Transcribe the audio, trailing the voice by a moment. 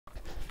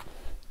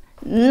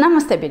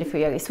Namaste beautiful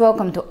yogis,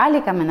 welcome to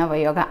Ali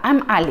Kamenova Yoga.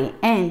 I'm Ali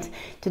and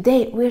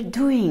today we're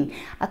doing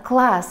a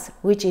class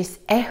which is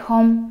a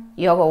home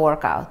yoga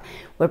workout.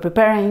 We're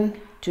preparing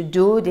to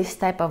do this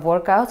type of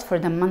workouts for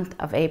the month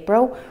of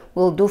April.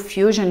 We'll do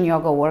fusion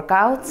yoga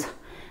workouts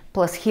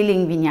plus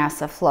healing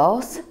vinyasa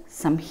flows,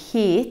 some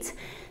heat.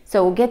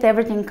 So we'll get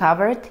everything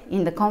covered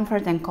in the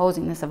comfort and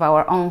coziness of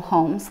our own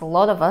homes. A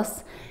lot of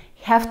us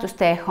have to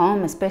stay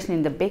home, especially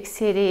in the big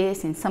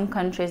cities. In some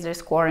countries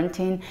there's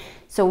quarantine,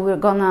 so we're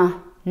gonna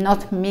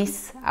not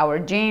miss our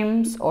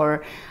gyms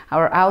or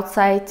our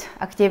outside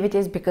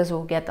activities because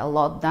we'll get a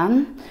lot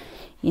done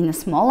in a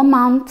small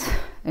amount,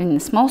 in a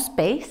small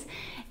space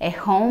at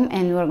home,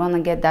 and we're gonna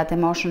get that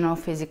emotional,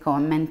 physical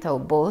and mental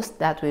boost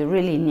that we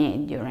really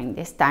need during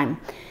this time.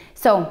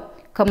 So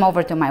come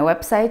over to my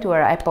website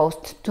where I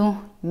post 2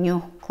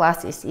 new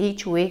classes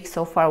each week.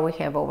 So far we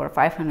have over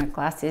 500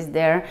 classes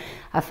there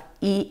of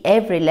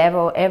every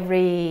level,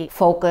 every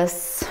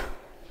focus,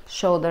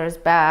 shoulders,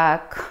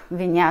 back,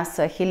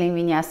 vinyasa, healing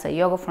vinyasa,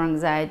 yoga for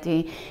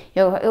anxiety,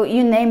 yoga,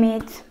 you name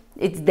it,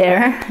 it's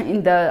there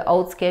in the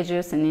old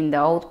schedules and in the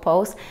old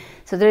posts.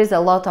 So there is a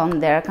lot on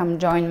there. Come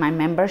join my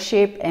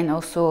membership and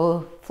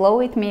also flow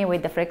with me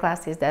with the free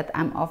classes that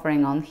I'm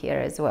offering on here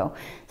as well.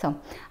 So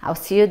I'll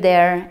see you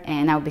there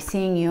and I'll be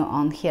seeing you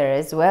on here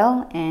as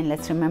well. And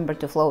let's remember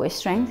to flow with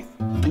strength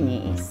and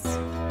ease.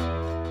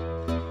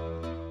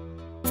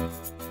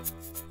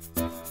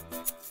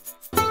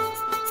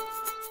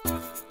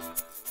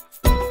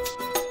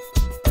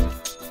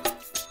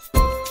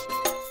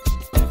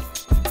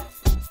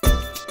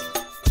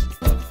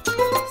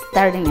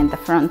 Starting at the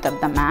front of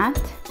the mat,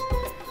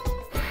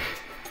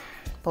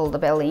 pull the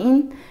belly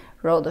in,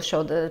 roll the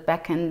shoulders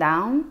back and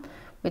down.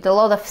 With a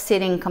lot of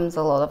sitting comes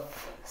a lot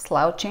of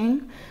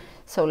slouching.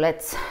 So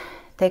let's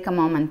take a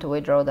moment to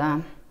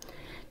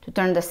to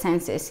turn the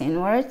senses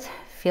inward,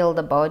 feel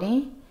the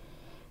body,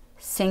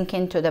 sink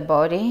into the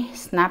body,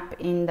 snap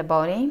in the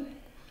body,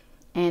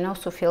 and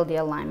also feel the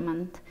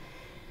alignment.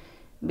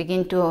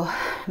 Begin to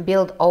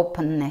build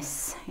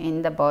openness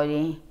in the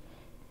body,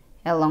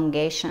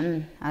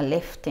 elongation, a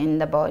lift in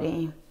the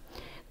body.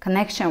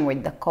 Connection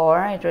with the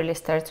core. It really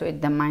starts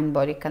with the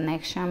mind-body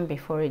connection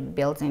before it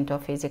builds into a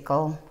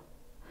physical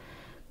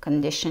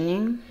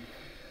conditioning.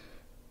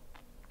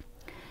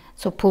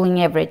 So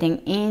pulling everything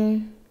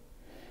in.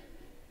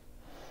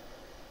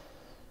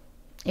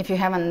 If you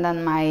haven't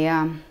done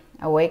my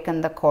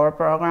Awaken the Core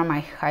program, I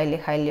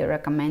highly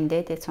recommend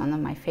it. It's one of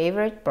my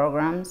favorite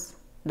programs.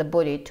 The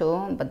body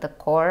too, but the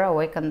core,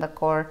 Awaken the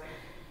Core,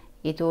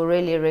 it will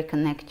really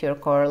reconnect your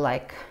core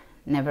like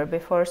never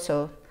before.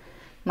 So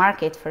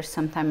mark it for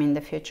some time in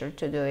the future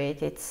to do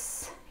it.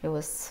 It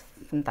was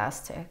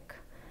fantastic.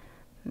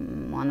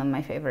 One of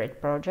my favorite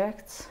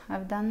projects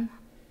I've done.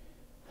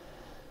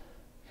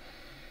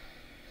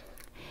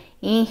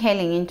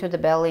 Inhaling into the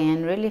belly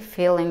and really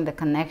feeling the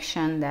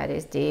connection that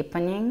is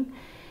deepening.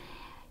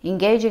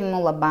 Engaging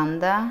Mula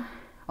Bandha,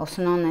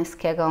 also known as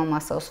Kegel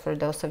muscles for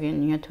those of you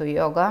new to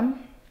yoga.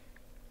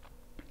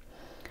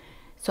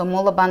 So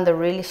Mula Bandha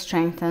really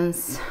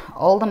strengthens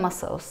all the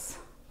muscles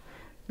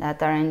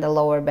that are in the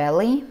lower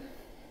belly,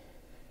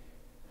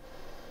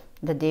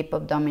 the deep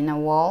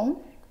abdominal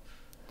wall,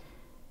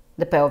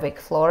 the pelvic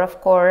floor, of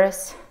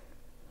course,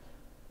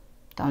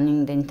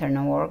 toning the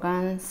internal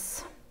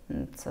organs.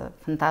 It's a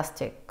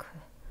fantastic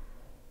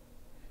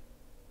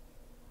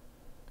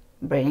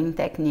breathing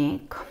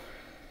technique.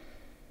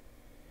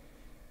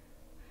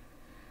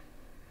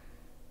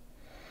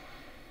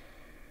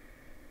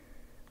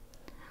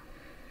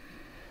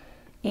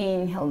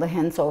 Inhale the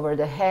hands over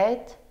the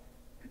head.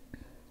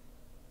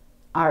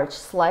 Arch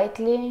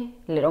slightly,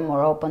 a little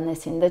more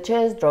openness in the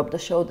chest, drop the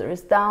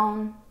shoulders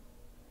down,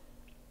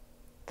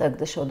 tuck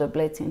the shoulder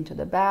blades into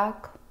the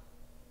back.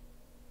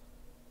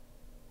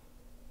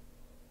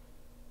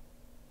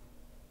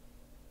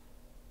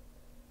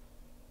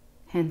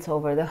 Hands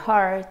over the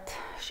heart,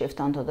 shift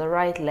onto the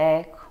right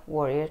leg,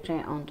 warrior three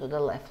onto the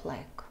left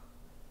leg.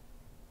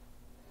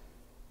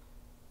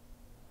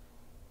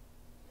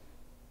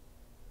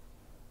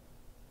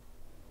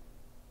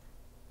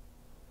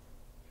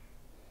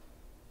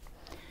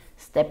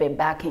 Step it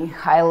back in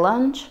high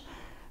lunge,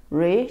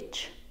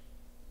 reach,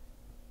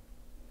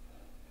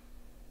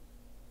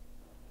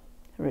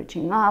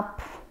 reaching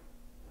up,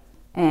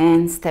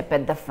 and step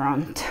at the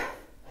front.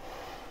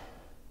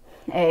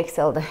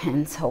 Exhale the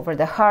hands over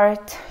the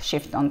heart,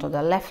 shift onto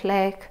the left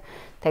leg,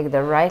 take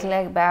the right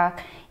leg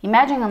back.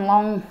 Imagine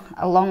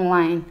a long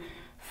line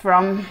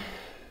from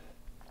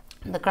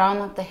the crown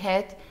of the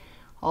head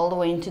all the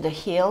way into the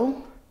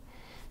heel.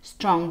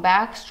 Strong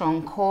back,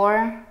 strong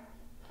core.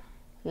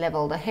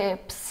 Level the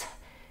hips,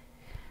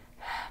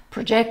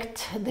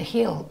 project the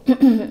heel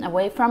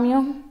away from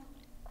you,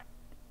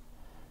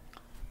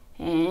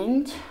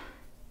 and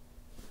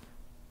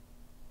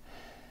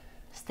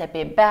step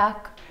it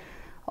back,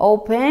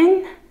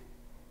 open,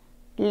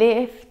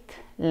 lift,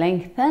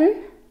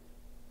 lengthen,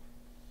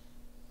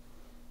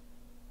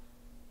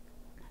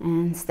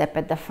 and step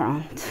at the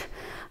front.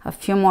 A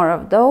few more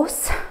of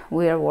those.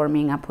 We are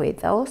warming up with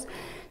those.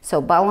 So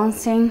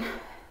balancing,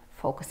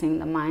 focusing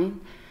the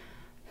mind.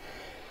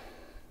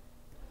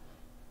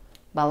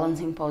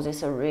 Balancing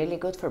poses are really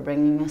good for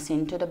bringing us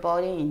into the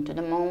body, into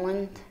the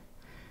moment,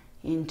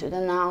 into the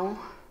now.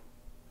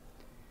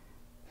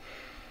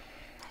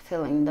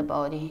 Feeling the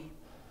body.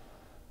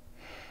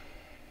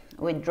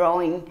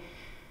 Withdrawing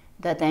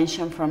the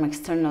attention from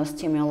external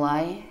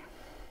stimuli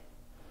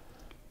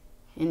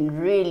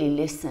and really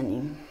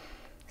listening.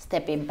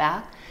 Stepping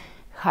back,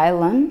 high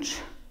lunge,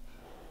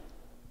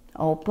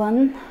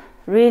 open,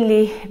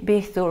 really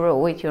be thorough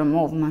with your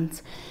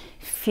movements.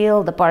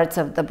 Feel the parts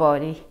of the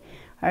body.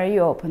 Are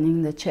you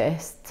opening the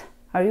chest?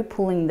 Are you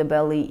pulling the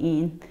belly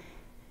in?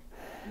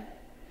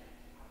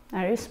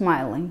 Are you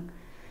smiling?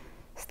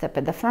 Step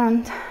at the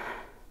front.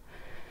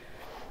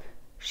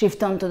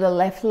 Shift onto the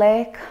left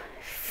leg.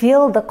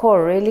 Feel the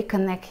core really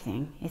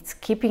connecting. It's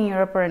keeping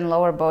your upper and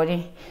lower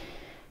body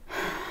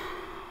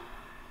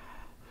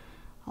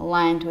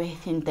aligned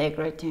with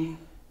integrity.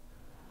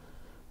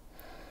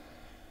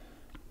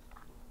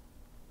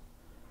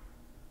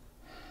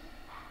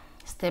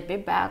 Step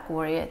it back,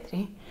 warrior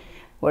 3.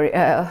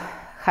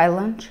 High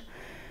lunge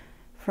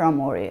from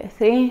warrior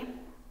 3.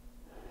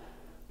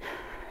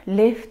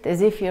 Lift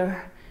as if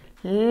you're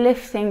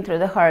lifting through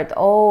the heart,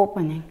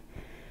 opening.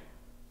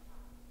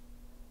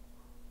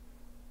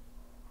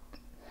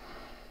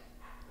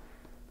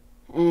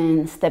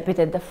 And step it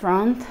at the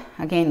front,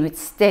 again with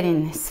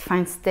steadiness.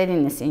 Find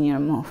steadiness in your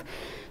move.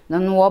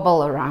 Don't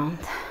wobble around.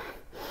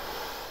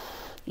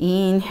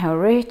 Inhale,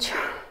 reach.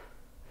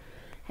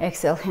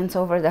 Exhale, hands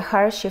over the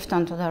heart, shift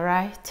onto the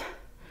right.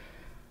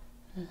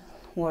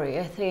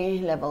 Warrior 3,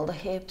 level the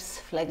hips,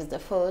 flex the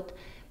foot,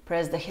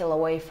 press the heel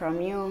away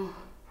from you.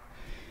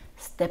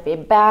 Step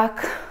it back,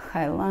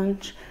 high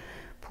lunge.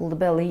 Pull the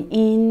belly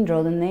in,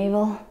 draw the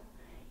navel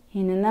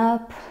in and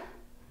up.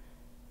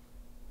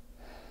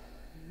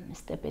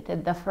 Step it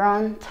at the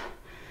front.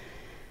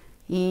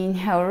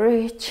 Inhale,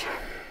 reach.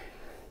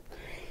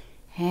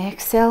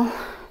 Exhale.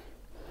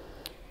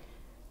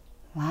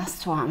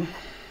 Last one.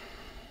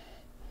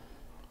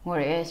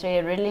 Warrior 3,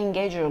 really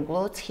engage your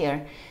glutes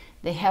here.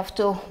 They have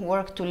to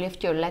work to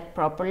lift your leg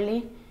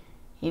properly,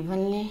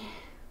 evenly.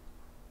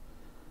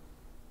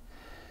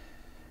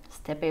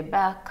 Step it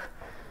back.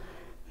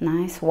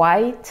 Nice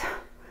wide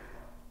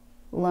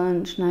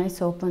lunge,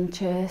 nice open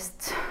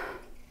chest.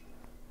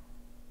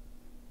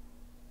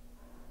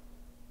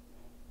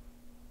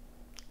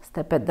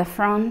 Step at the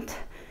front,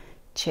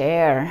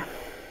 chair.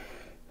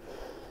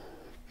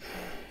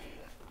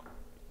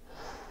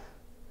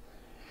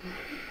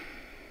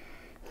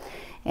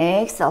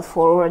 Exhale,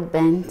 forward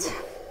bend.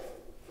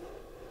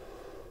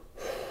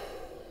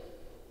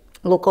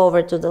 Look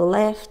over to the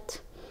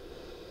left,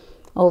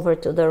 over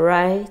to the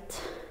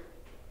right.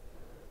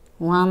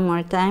 One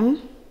more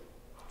time.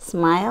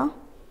 Smile.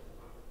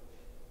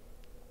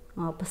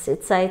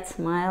 Opposite side,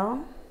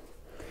 smile.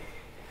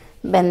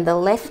 Bend the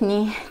left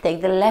knee,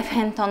 take the left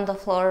hand on the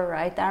floor,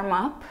 right arm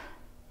up.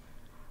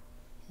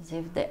 As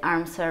if the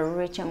arms are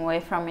reaching away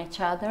from each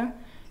other,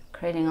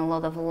 creating a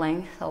lot of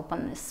length,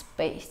 open the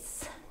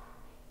space.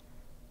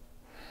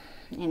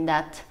 In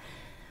that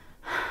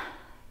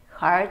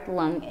heart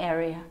lung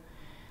area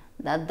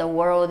that the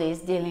world is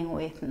dealing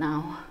with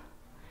now.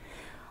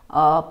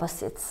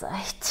 Opposite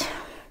side.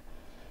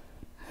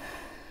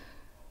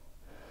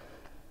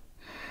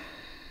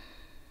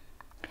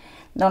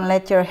 Don't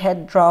let your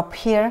head drop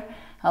here.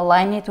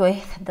 Align it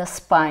with the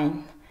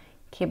spine.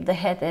 Keep the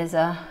head as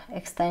an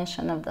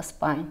extension of the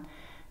spine,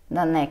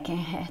 the neck and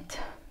head.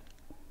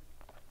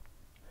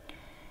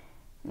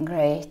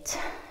 Great.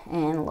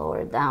 And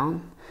lower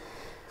down.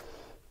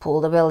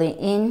 Pull the belly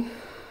in.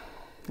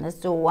 Let's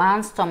do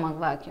one stomach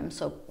vacuum.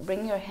 So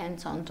bring your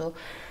hands onto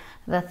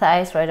the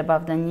thighs right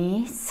above the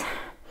knees.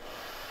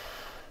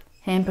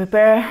 And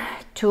prepare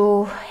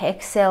to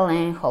exhale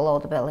and hollow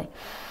the belly.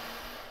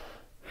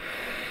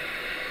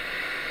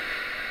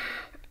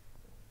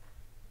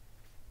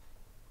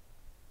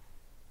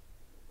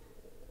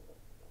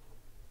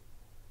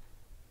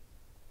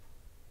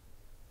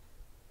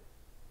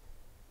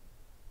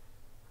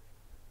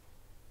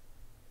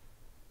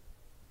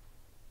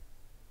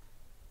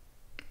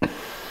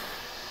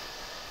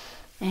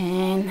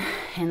 And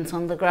hands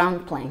on the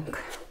ground, plank.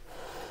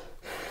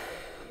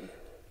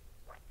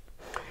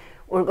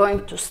 We're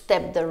going to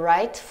step the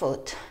right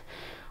foot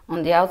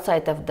on the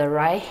outside of the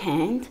right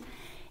hand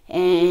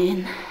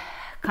and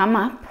come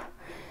up,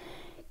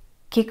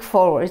 kick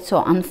forward,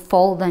 so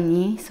unfold the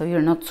knee so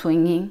you're not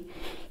swinging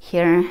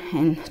here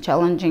and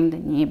challenging the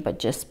knee, but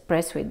just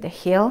press with the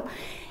heel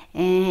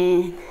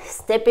and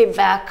step it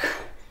back,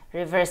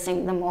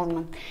 reversing the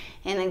movement.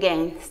 And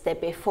again,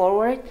 step it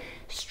forward,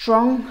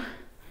 strong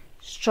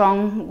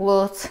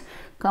glutes,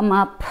 come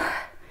up,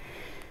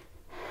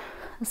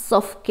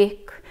 soft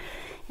kick,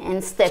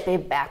 and step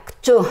it back.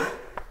 2,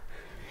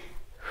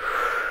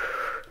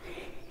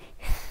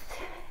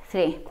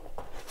 3,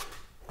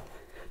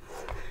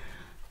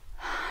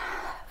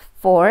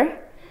 4,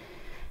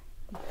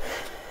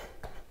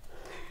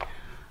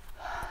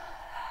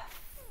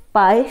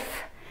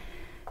 5,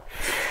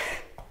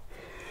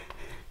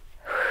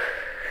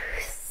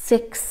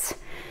 6,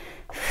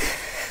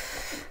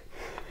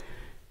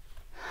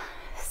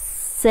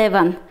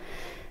 7,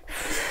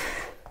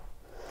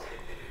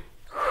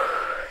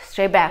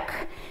 straight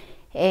back,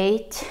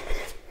 8,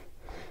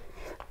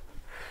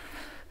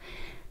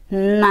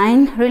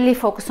 9, really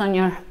focus on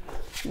your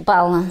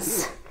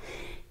balance,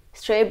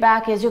 straight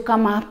back as you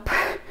come up,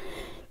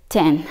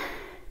 10,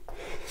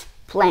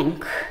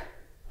 plank,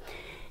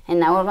 and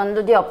now we're going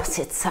to do the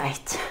opposite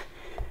side,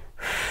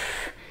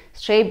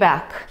 straight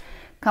back,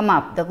 come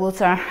up, the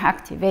glutes are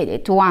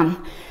activated,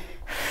 1,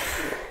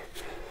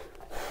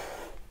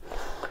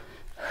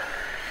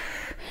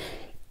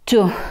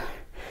 2,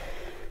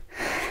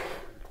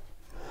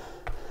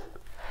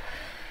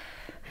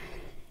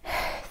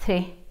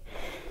 3,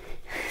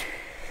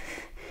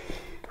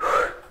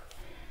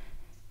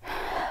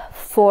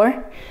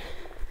 4,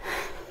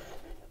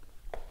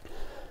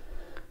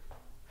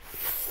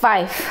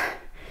 5,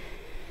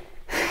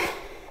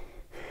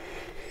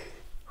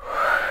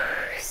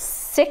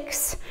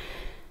 6,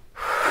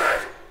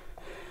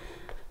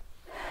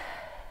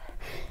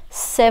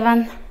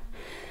 7,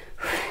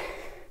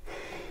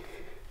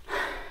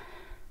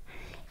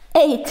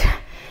 8,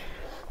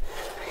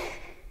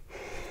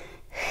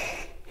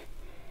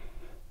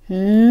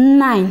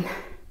 9,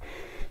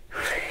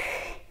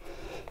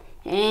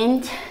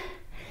 and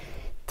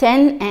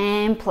 10,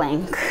 and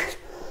plank.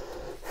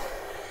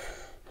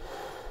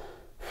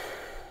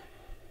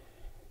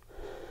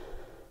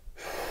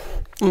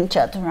 And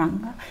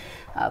chaturanga,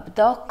 up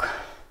dog,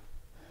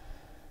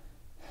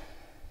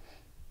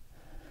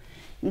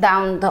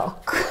 down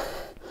dog.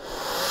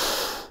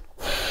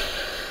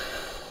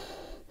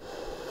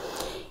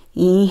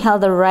 Inhale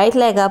the right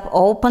leg up,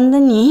 open the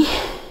knee,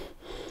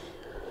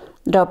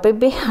 drop it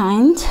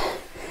behind,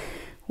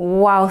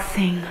 wow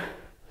thing.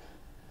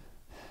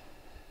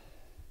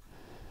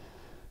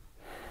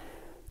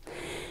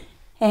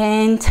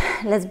 And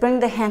let's bring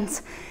the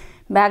hands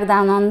back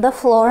down on the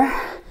floor.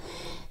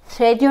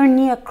 Thread your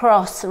knee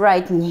across,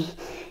 right knee,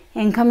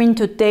 and come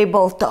into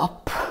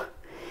tabletop.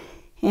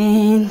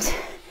 And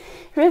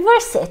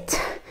reverse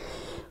it.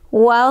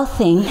 Wow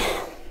thing.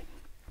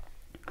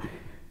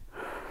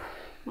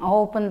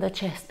 Open the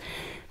chest.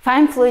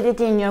 Find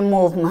fluidity in your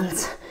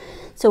movements.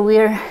 So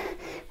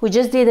we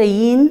just did a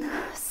yin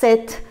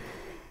set,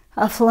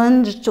 a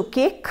lunge to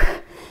kick,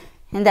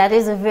 and that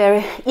is a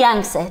very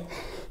yang set.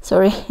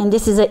 Sorry, and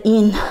this is a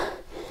yin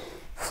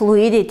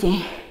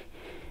fluidity,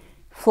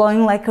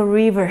 flowing like a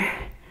river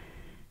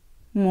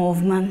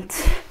movement.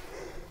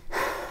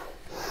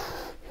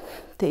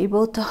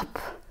 Tabletop.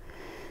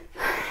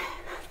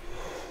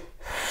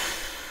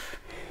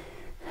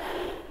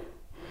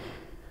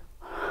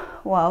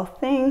 Wow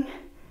thing.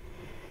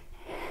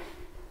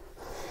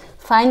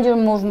 Find your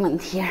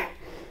movement here.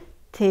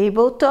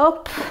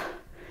 Tabletop.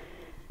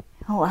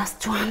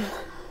 Last one.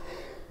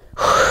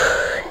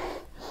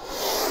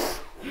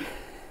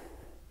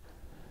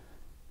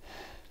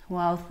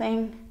 Wow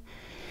thing.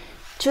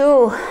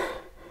 2,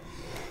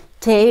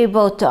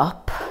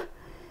 tabletop.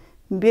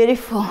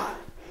 Beautiful.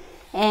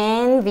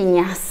 And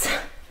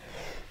vinyasa.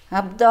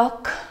 Up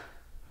dog.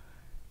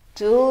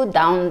 2,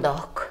 down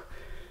dog.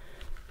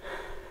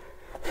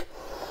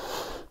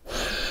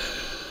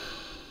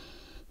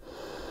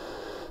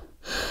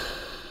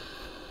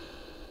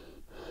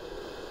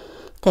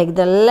 Take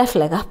the left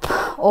leg up,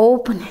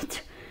 open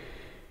it,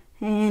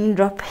 and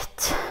drop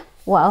it.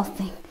 Wow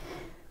thing.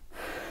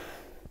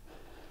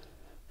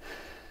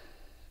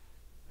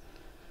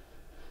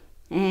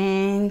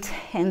 And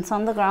hands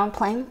on the ground,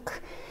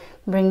 plank.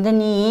 Bring the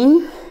knee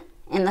in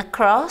and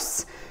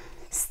across.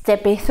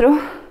 Step it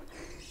through.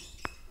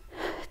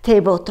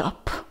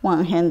 Tabletop,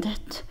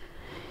 one-handed.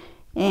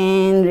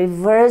 And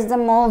reverse the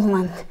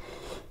movement.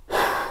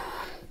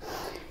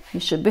 You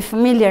should be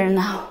familiar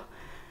now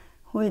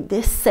with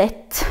this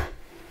set.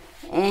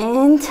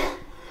 And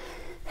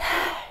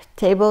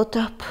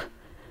tabletop.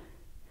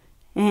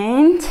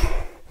 And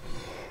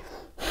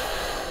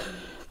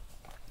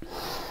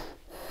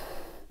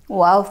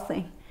wow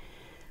thing.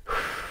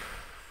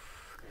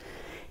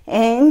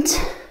 And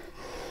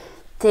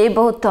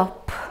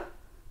tabletop.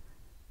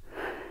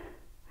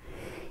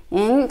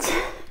 And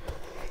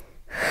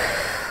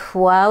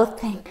wow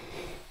thing.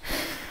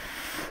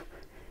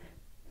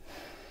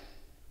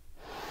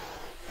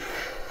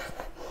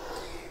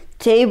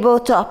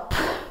 Tabletop.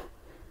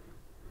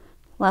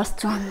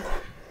 Last one.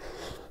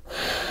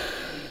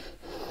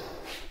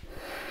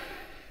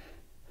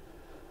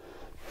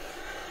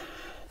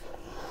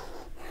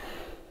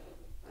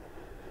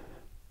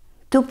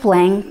 To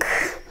plank.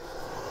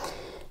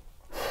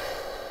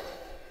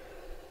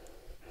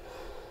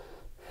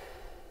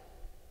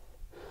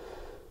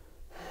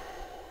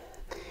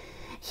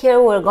 Here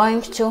we're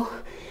going to,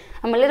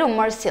 I'm a little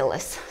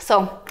merciless,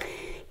 so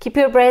keep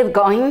your breath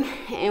going,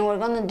 and we're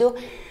going to do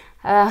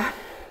a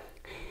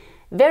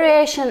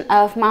variation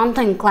of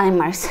mountain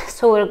climbers.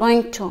 So we're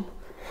going to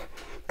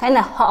kind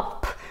of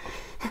hop,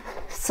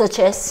 such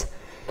as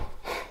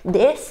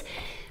this.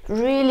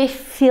 Really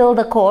feel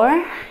the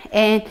core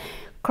and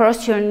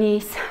cross your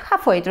knees, have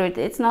halfway through it.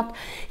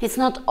 It's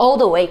not all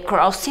the way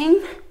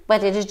crossing,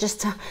 but it is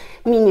just a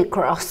mini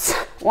cross.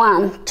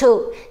 1,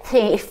 2,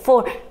 3,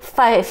 4,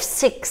 5,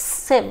 6,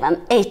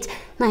 7, 8,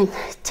 9,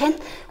 10.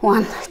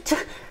 1, 2,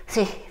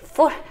 3,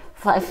 4,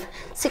 5,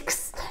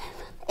 6, 7,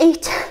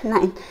 8,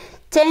 9,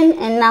 10,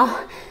 and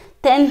now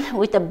 10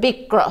 with a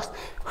big cross.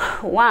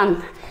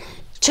 1,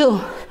 2,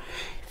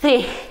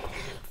 3,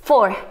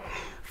 4,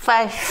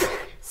 5,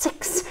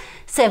 6,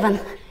 7,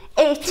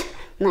 8,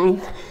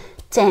 9,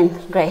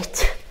 10.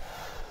 Great.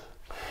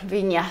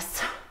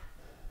 Vinyasa.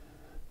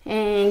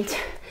 And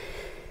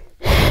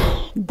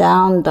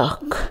down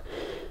dog.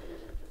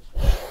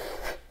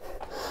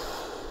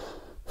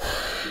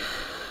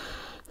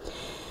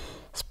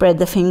 Spread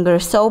the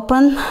fingers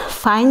open.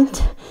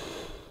 Find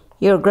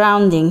your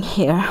grounding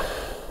here.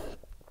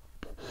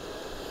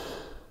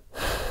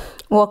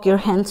 Walk your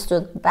hands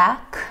to the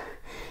back.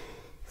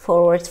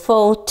 Forward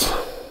fold.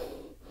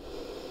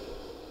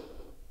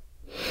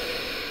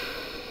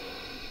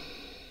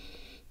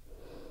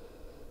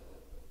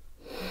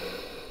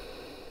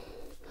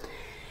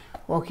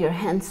 Walk your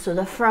hands to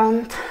the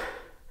front.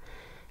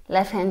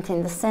 Left hand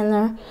in the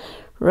center.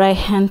 Right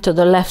hand to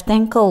the left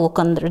ankle. Look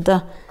under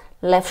the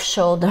left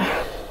shoulder.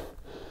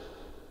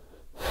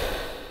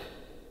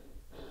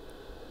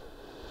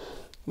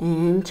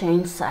 And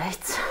change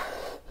sides.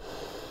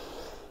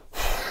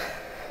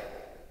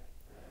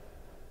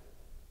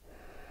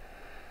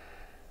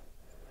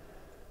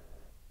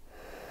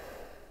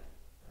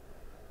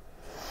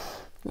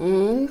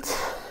 And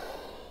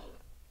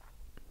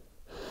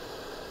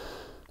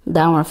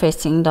downward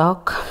facing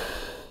dog.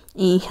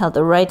 Inhale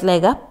the right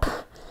leg up.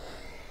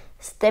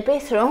 Step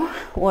it through,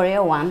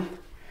 warrior one.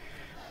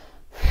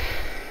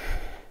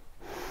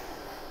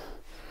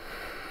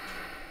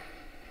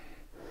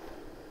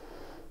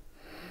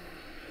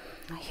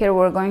 Here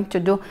we're going to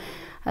do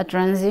a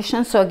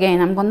transition. So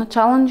again, I'm going to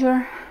challenge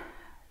your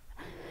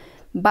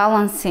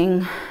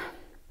balancing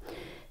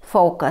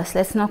focus.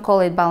 Let's not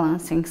call it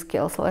balancing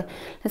skills.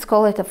 Let's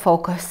call it a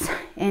focus.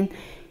 And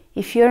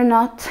if you're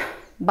not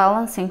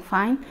balancing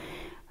fine,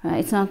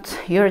 it's not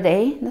your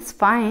day, that's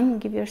fine.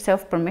 Give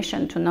yourself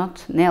permission to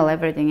not nail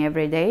everything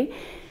every day.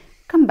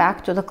 Come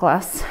back to the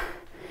class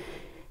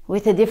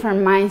with a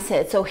different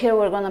mindset. So here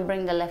we're going to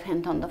bring the left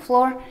hand on the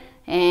floor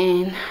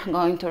and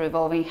going to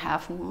revolving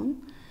half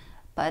moon.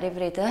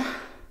 Parivrita,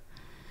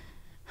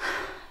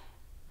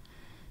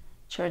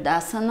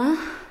 Churdasana,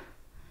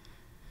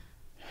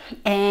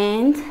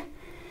 and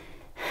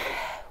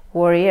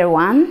warrior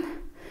one,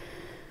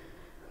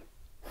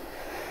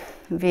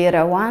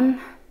 Vira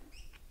one,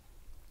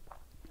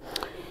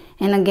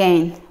 and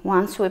again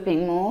one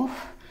sweeping move,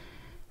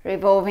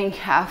 revolving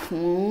half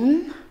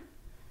moon,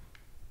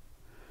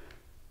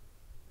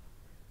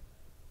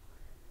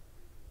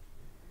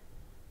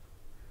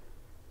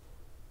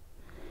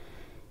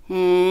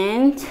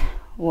 and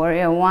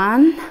warrior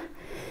one,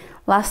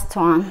 last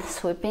one,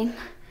 sweeping,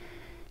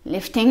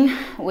 lifting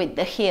with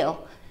the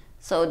heel.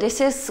 So this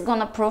is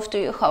gonna prove to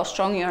you how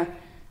strong your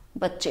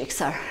butt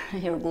cheeks are,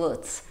 your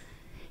glutes.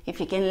 If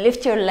you can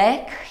lift your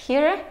leg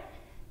here,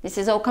 this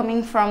is all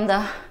coming from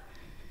the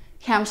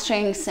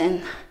hamstrings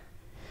and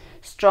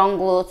strong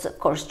glutes, of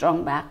course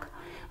strong back.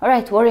 All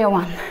right, warrior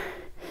one.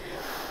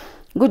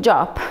 Good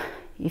job.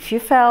 If you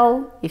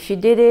fell, if you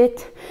did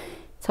it,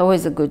 it's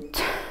always a good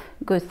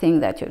thing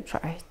that you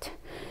tried.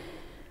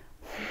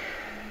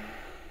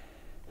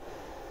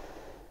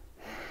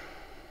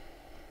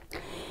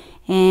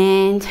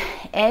 And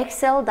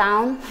exhale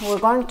down. We're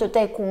going to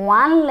take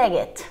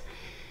one-legged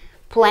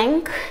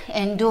plank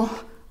and do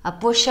a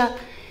push-up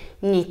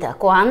knee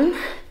tuck. 1,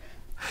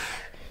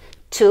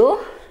 2,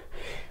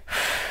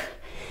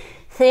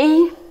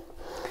 3,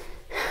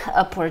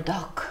 upward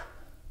dog,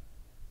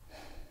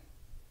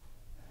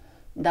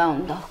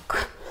 down dog.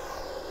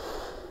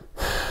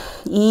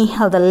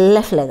 Inhale the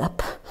left leg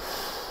up,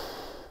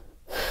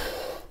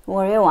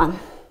 warrior one.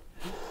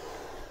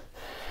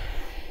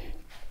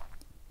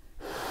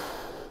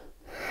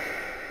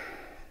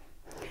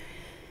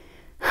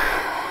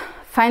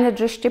 Find a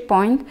drishti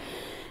point,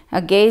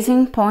 a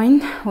gazing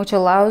point, which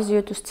allows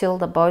you to still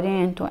the body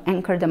and to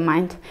anchor the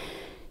mind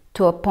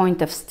to a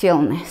point of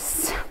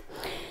stillness.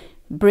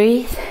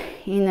 Breathe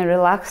in a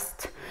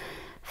relaxed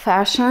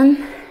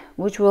fashion,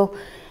 which will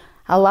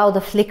allow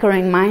the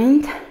flickering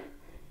mind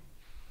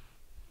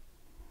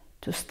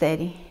to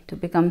steady, to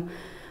become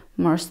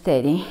more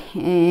steady.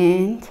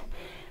 And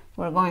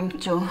we're going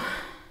to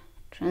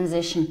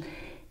transition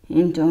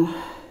into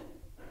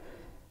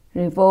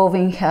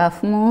revolving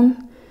half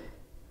moon.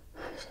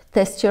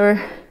 Test your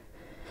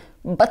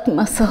butt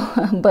muscle,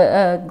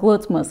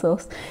 glute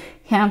muscles,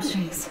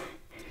 hamstrings.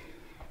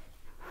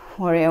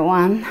 Warrior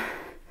one.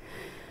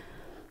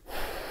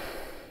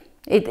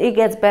 It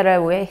gets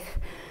better with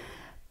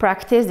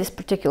practice, this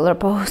particular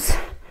pose.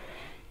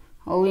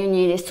 All you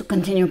need is to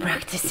continue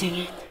practicing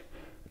it.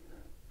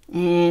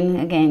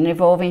 And again,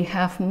 revolving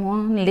half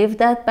moon, lift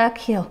that back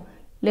heel,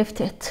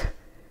 lift it.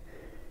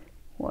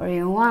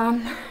 Warrior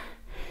one.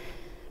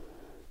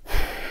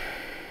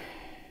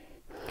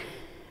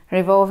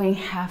 revolving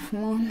half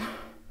moon.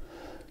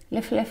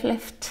 Lift, lift,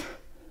 lift.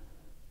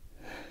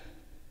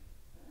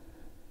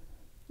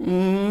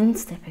 And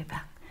step it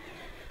back.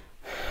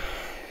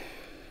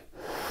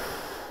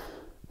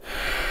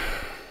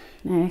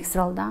 And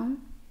exhale down.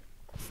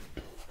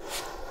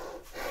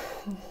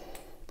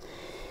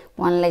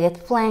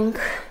 One-legged plank,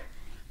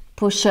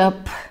 push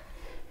up,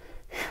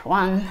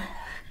 1,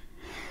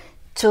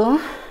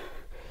 2,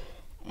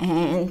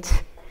 and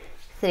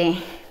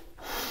 3.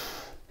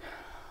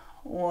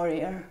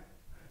 Warrior,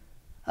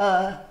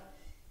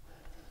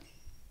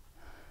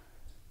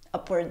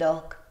 upward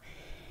dog,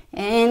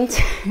 and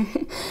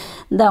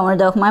downward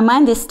dog. My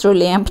mind is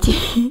truly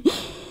empty.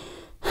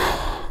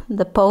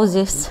 The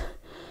poses.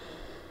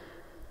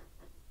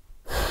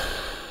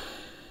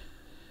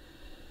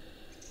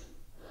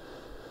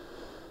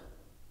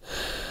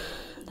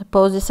 The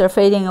poses are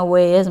fading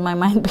away as my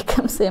mind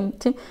becomes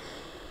empty.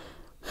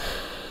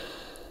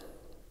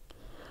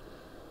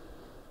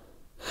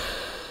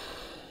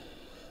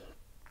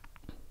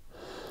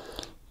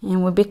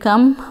 And we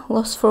become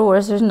lost for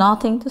words. There's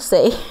nothing to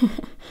say.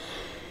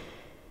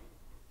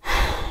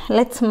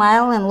 Let's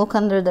smile and look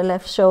under the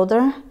left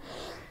shoulder.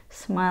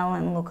 Smile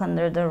and look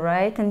under the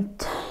right.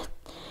 And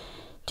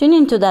tune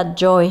into that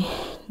joy,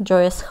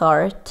 joyous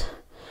heart.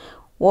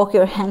 Walk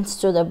your hands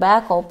to the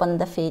back. Open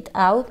the feet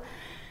out.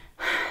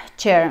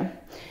 Chair.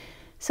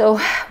 So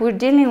we're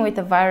dealing with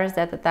a virus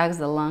that attacks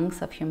the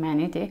lungs of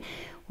humanity,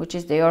 which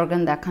is the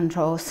organ that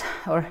controls,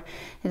 or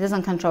it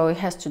doesn't control, it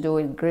has to do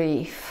with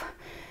grief.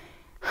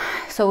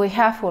 So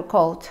we're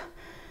called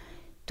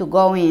to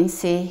go in,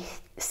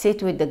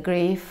 sit with the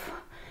grief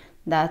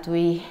that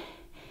we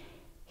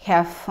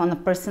have on a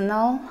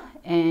personal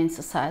and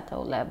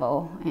societal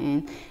level,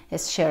 and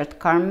as shared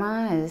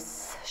karma,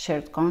 as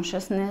shared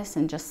consciousness,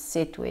 and just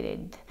sit with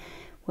it.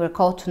 We're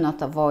called to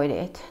not avoid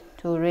it,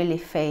 to really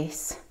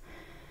face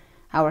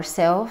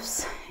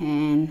ourselves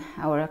and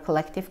our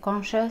collective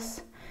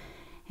conscious,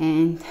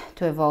 and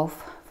to evolve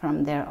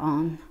from there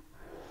on.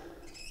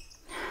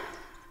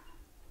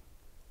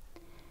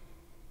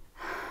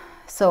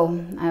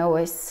 So I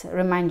always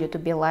remind you to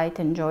be light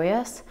and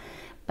joyous,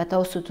 but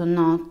also to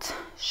not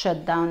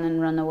shut down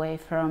and run away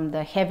from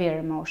the heavier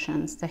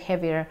emotions, the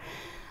heavier,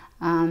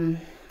 the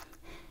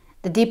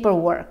deeper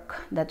work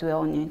that we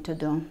all need to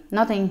do.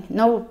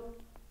 No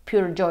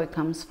pure joy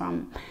comes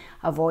from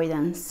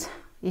avoidance.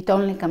 It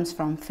only comes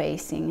from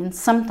facing, and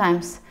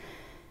sometimes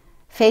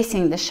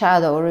facing the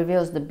shadow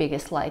reveals the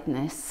biggest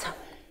lightness.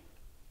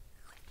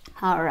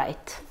 All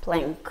right,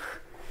 plank,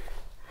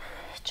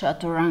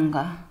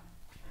 chaturanga,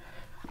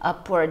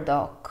 upward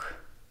dog,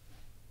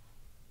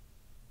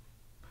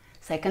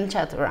 second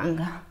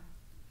chaturanga,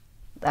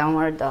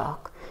 downward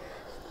dog.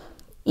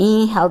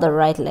 Inhale the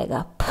right leg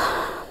up.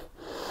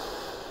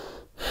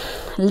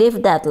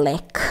 Lift that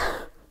leg,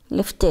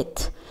 lift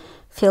it,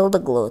 feel the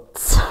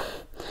glutes.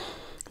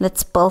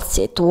 Let's pulse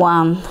it.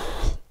 1,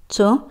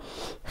 2,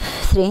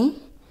 3,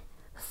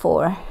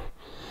 4,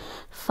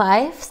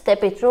 5.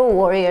 Step it through,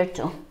 warrior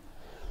 2.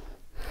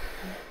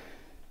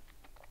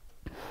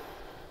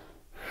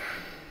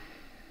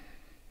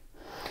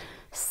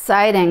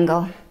 Side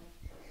angle.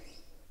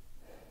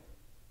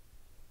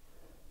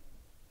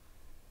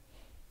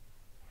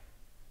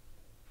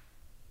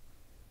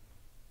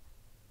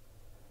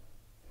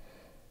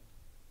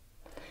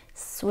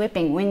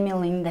 Sweeping,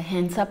 windmilling the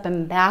hands up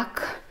and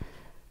back.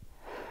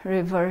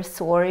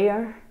 Reverse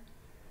warrior.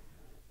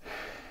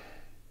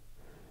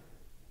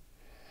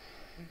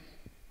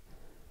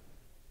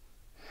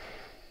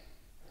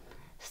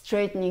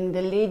 Straightening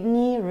the lead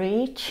knee,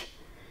 reach,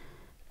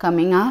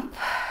 coming up,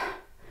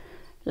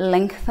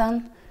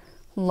 lengthen,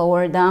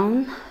 lower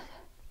down,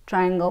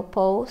 triangle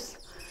pose.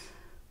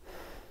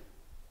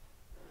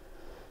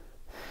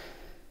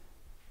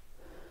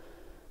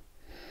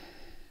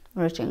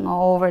 Reaching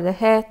over the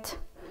head,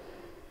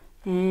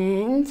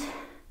 and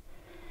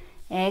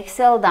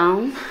exhale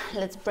down.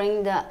 Let's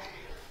bring the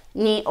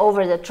knee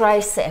over the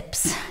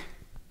triceps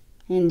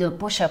and do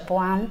push-up.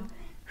 1,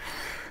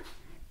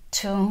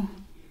 2,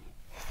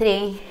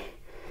 3,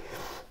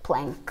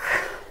 plank,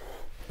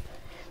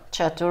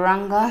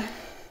 chaturanga,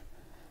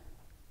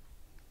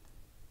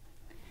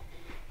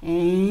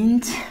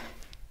 and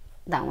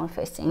downward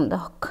facing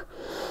dog.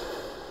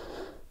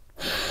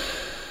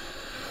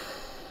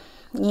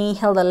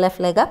 Inhale the left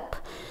leg up,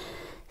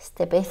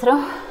 step it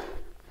through,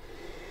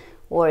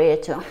 warrior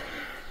 2.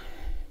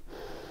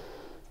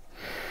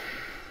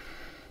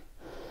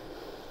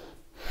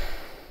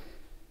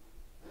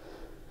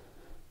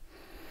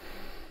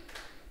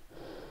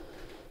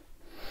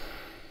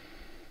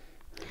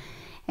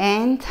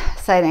 And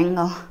side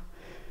angle.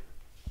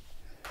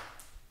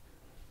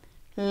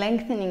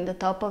 Lengthening the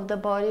top of the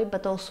body,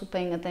 but also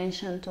paying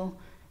attention to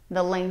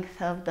the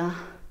length of the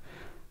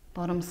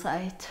bottom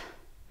side.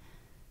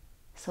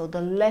 So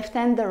the left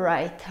and the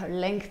right are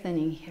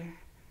lengthening here.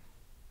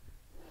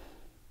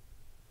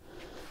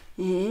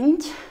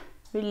 And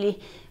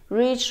really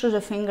reach through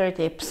the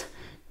fingertips.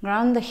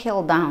 Ground the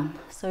heel down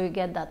so you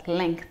get that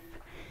length.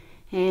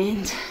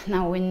 And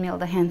now windmill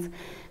the hands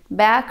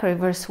back,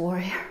 reverse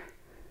warrior.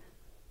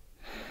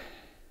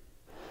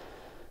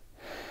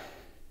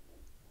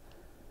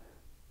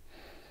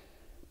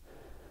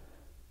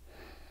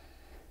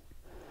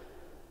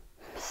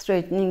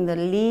 Straightening the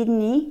lead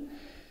knee,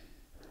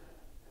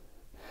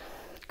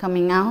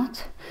 coming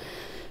out.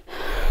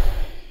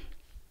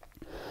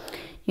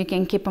 You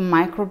can keep a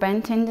micro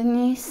bend in the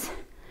knees,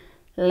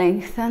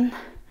 lengthen,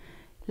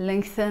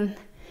 lengthen,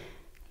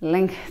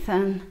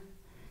 lengthen,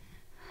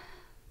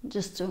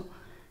 just to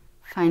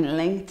find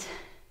length.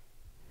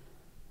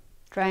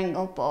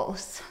 Triangle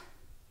pose.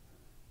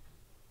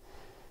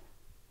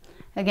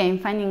 Again,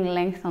 finding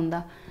length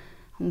on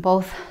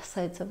both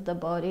sides of the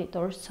body,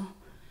 torso.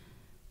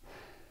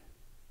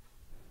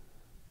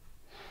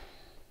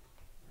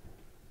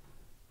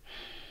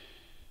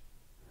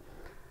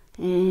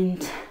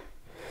 And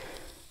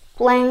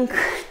plank,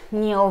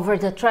 knee over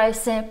the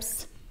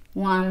triceps.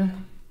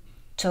 1,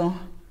 2,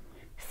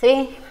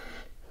 3.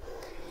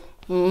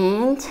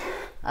 And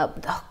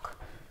up dog.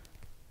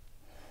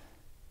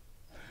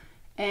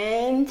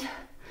 And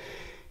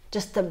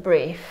just a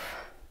brief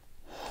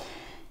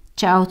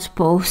child's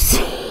pose.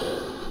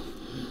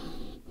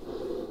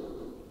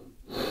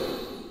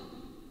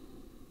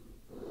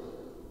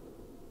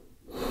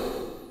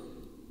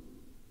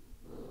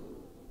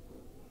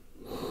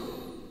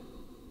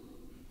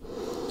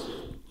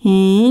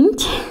 And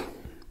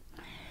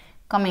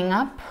coming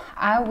up,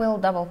 I will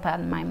double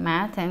pad my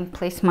mat and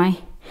place my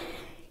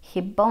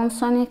hip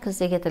bones on it because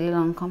they get a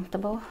little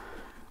uncomfortable.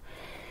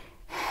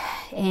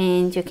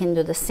 And you can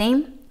do the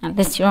same,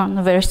 unless you're on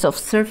a very soft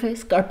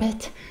surface,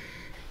 carpet,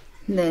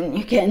 then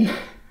you can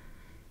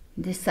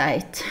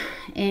decide.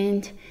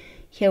 And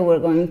here we're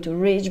going to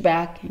reach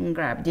back and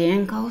grab the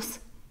ankles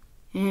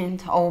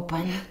and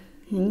open,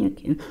 and you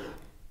can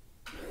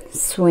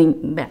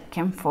swing back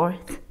and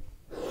forth.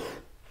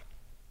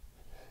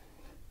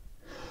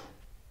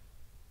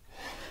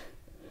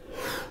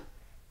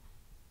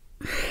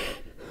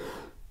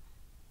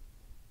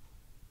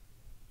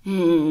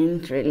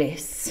 And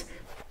release,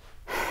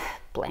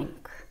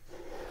 plank.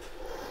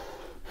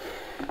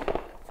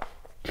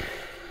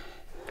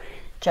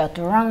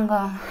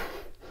 Chaturanga,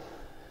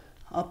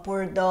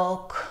 upward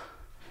dog,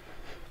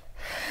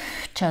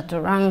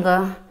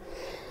 chaturanga,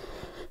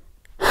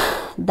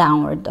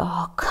 downward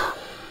dog.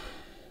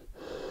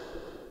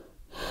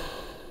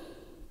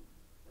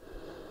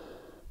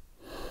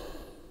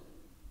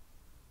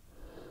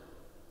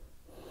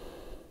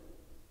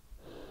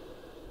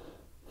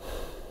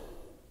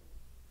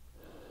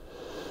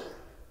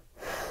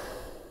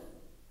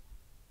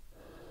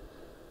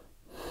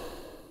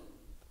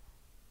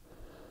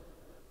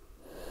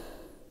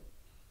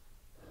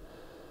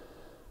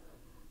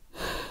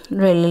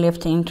 Really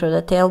lifting through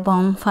the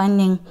tailbone,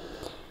 finding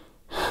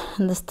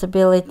the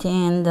stability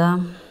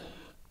and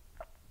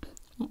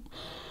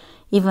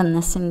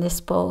evenness in this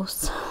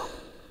pose.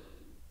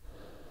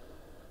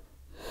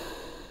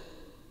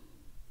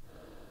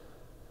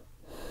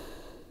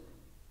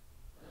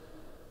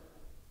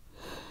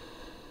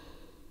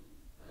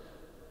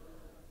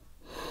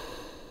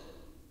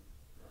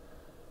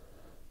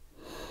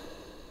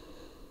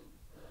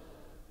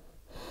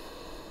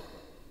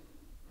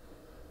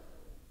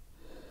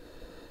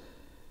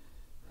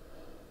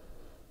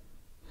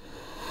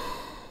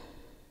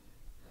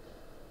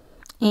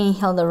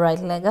 Inhale the right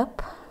leg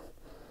up,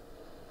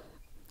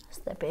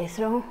 step it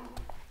through,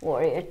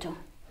 warrior 2.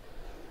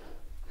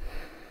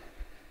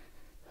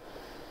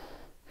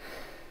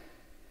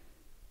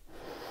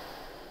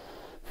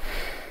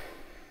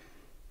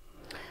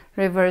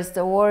 Reverse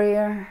the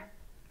warrior,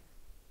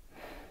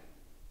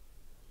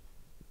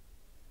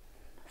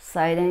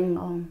 side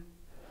angle,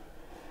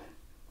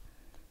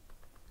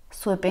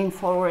 sweeping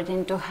forward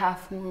into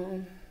half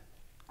moon,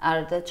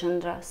 Ardha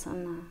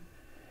Chandrasana.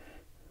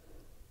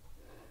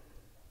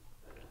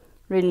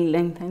 Really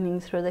lengthening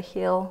through the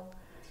heel.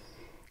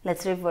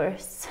 Let's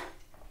reverse.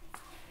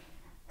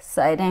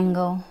 Side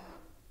angle.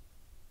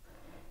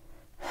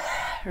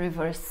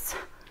 Reverse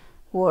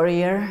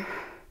warrior.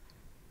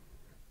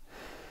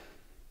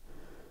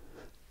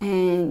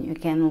 And you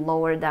can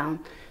lower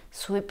down,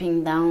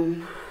 sweeping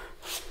down,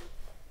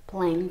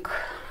 plank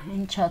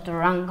in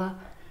chaturanga,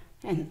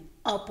 and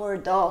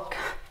upward dog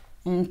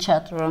in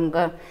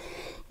chaturanga,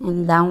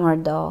 and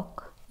downward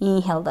dog.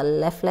 Inhale the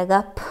left leg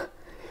up.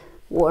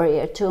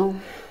 Warrior 2.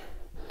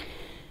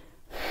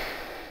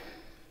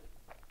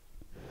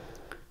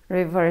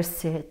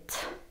 Reverse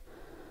it.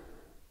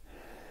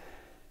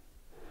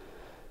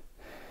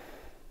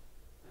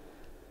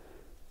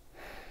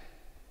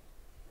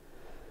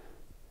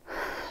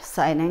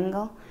 Side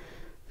angle.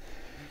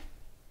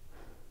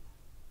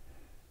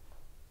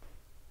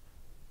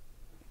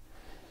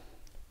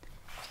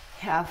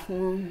 Half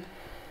moon.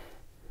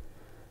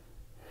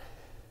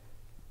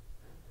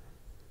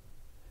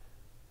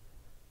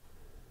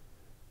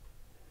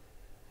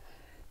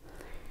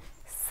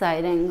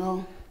 Side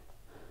angle,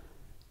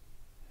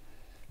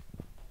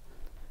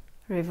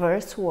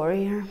 reverse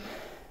warrior,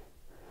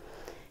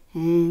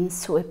 and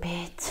sweep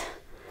it,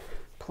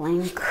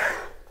 plank,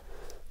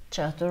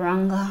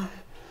 chaturanga,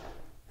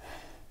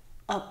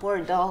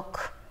 upward dog,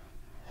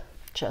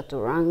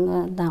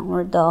 chaturanga,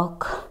 downward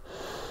dog.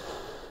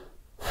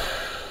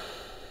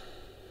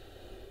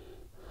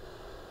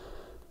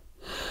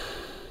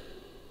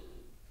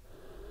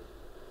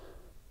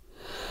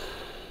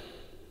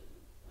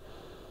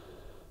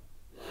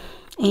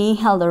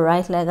 Inhale the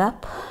right leg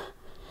up,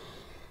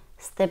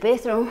 step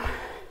it through,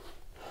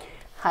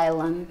 high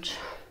lunge.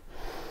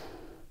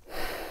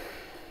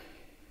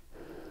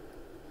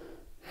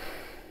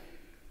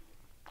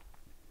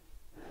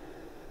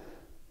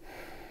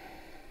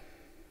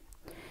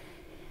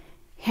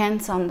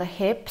 Hands on the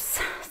hips,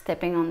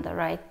 stepping on the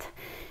right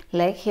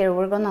leg. Here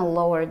we're gonna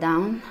lower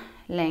down,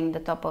 laying the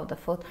top of the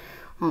foot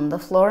on the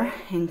floor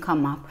and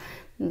come up.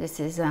 This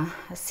is a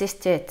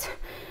assisted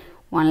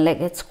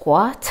one-legged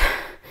squat.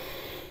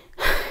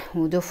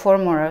 We'll do 4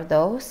 more of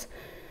those.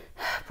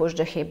 Push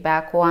the hip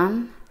back,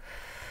 1,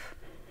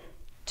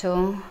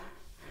 2,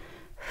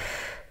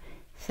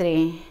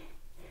 3,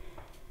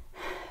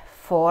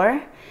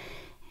 4,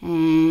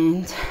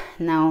 and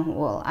now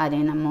we'll add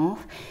in a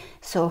move.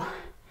 So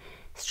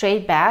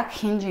straight back,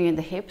 hinging at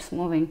the hips,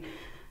 moving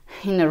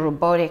in a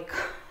robotic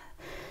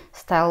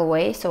style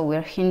way. So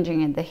we're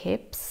hinging at the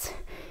hips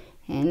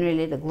and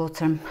really the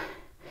glutes are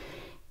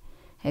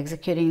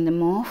executing the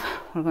move.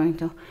 We're going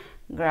to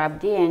grab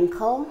the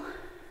ankle,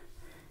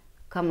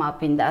 come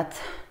up in that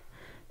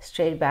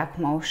straight back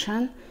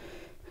motion,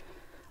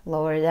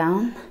 lower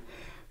down,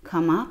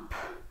 come up,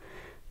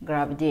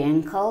 grab the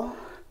ankle,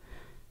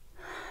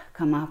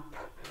 come up,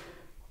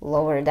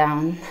 lower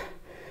down,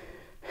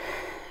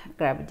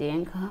 grab the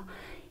ankle.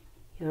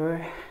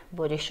 Your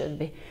body should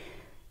be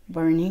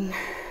burning.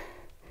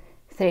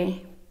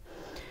 3,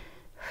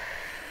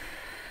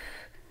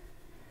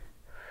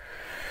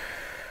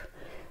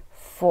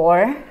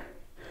 4.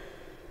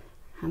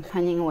 I'm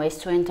finding ways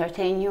to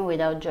entertain you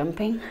without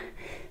jumping,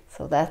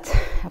 so that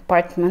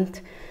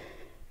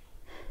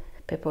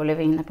people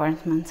living in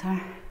apartments are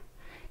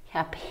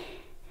happy.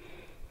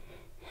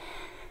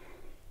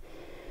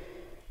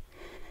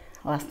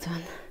 Last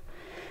one.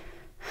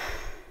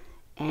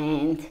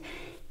 And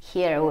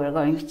here we're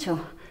going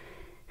to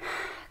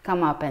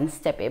come up and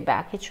step it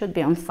back. It should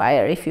be on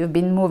fire if you've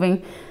been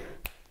moving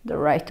the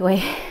right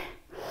way.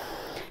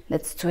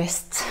 Let's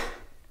twist.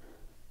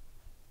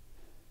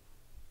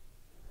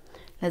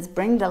 Let's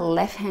bring the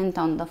left hand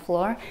on the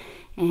floor,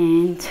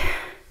 and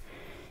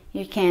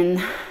you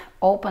can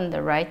open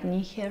the right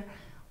knee here,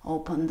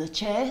 open the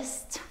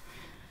chest,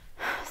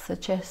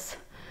 such as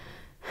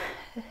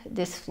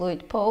this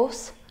fluid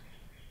pose,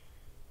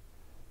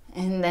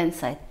 and then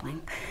side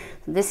plank.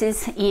 This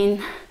is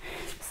yin,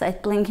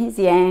 side plank is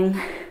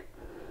yang.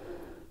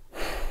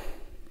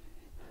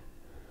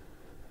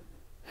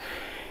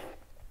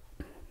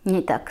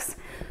 Knee tucks.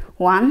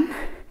 1,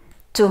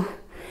 2,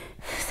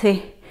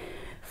 3,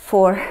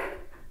 4,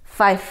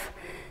 5,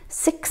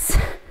 6,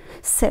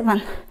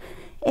 7,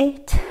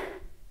 8,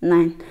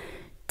 9,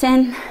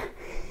 10.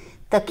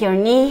 Tuck your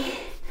knee,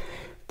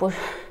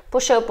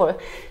 push up or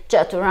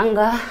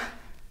chaturanga,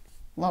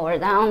 lower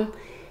down,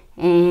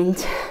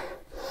 and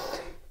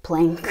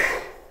plank.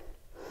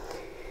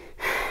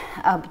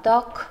 Up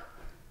dog,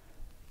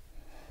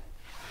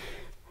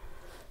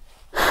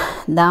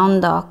 down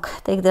dog.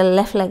 Take the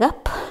left leg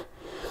up,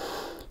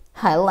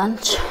 high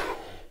lunge.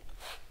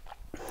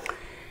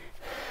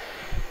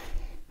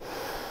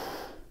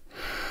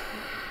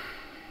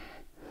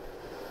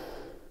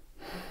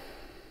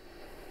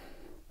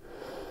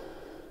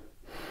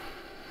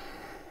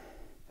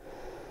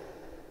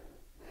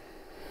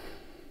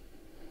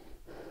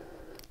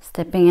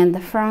 Stepping in the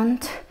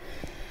front,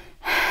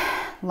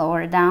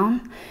 lower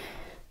down,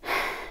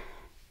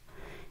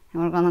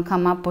 and we're gonna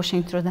come up,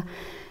 pushing through the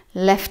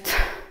left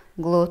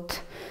glute,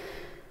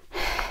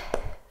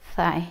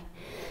 thigh.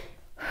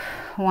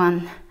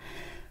 1,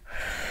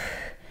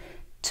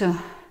 2,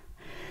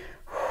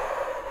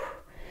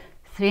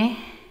 3,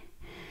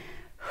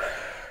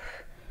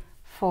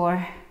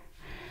 4,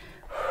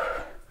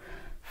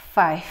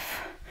 5.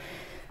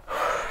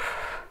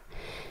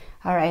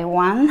 All right,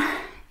 1,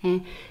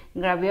 and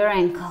grab your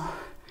ankle,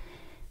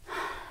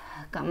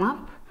 come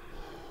up,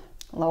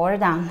 lower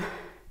down.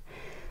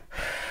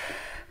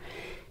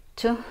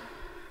 2,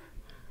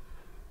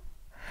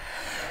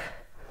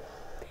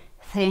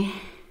 3.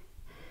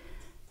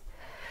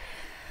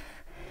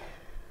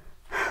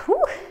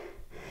 Woo.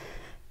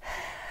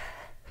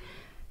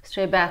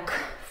 Straight back.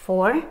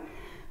 4,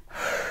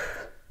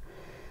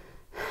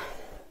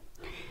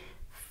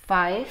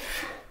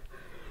 5,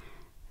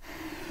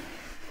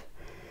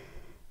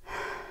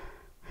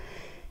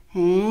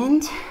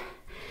 and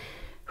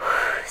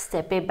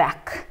step it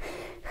back,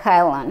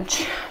 high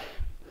lunge,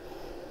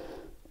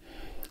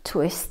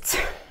 twist.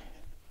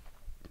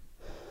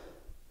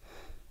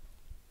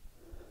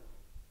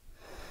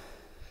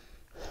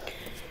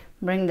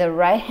 Bring the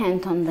right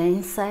hand on the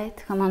inside,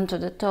 come onto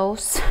the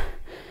toes,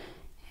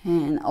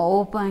 and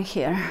open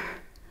here,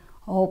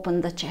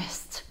 open the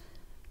chest.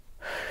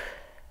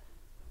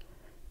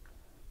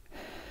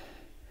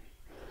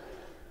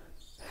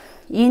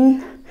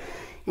 Yin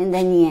and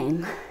then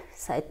yang.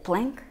 side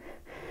plank,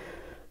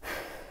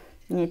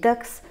 knee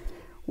tucks,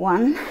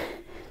 1,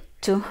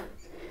 2,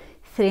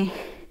 3,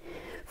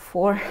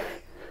 4,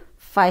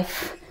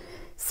 5,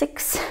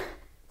 6,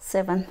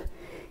 7,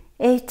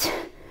 8,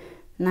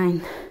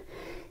 9,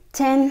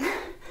 10.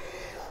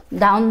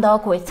 Down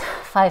dog with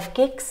 5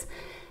 kicks,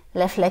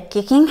 left leg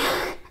kicking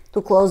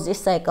to close this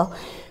cycle.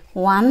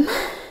 1,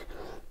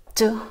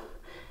 2,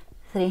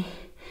 3,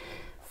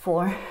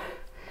 4,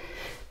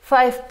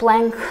 5.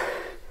 Plank,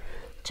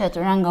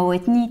 chaturanga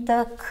with knee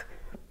tuck,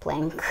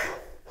 plank.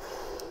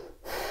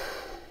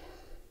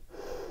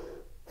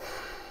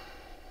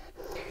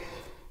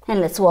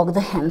 And let's walk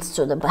the hands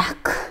to the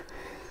back,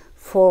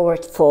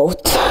 forward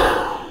fold.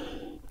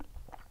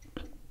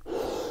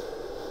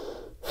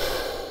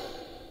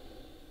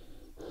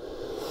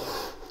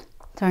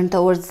 Turn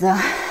towards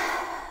the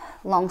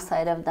long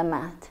side of the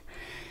mat.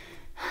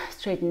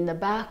 Straighten the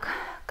back,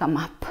 come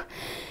up.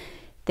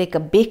 Take a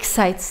big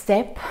side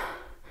step,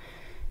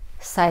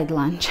 side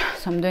lunge.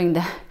 So I'm doing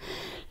the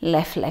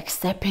left leg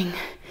stepping.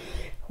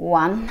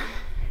 1,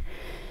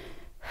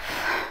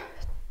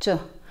 2.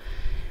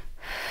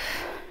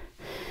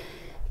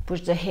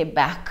 Push the hip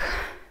back.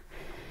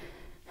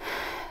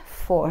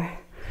 4,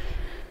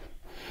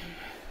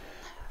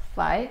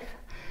 5.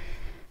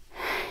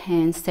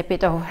 And step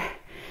it over.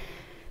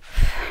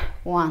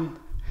 1,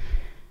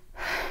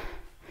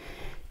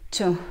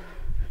 2,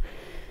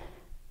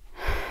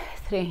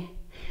 3,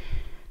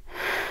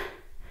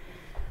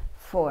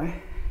 4,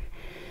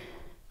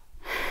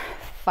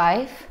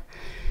 5,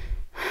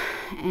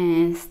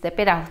 and step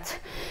it out.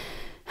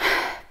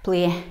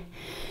 Plie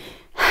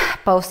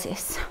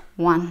poses.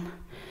 1,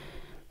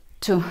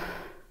 2,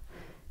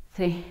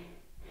 3,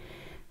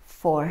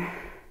 4,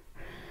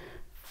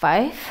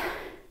 5,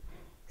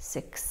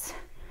 6,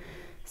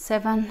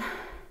 7,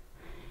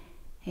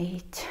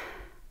 8,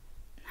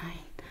 9,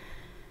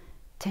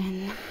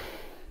 10.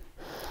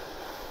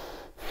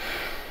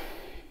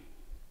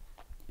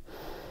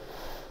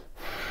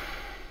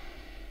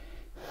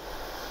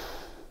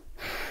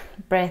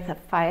 Breath of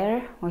fire,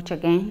 which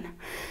again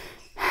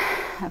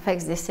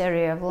affects this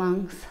area of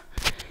lungs,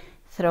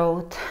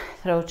 throat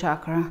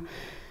chakra,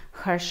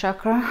 heart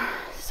chakra.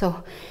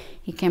 So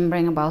it can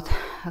bring about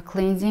a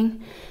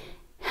cleansing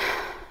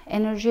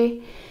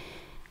energy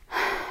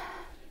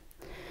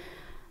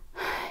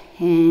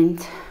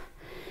and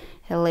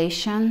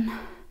elation,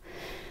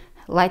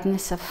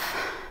 lightness of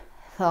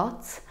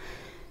thoughts.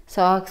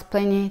 So I'll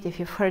explain it if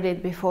you've heard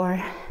it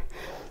before.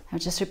 I'll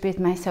just repeat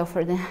myself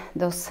for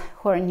those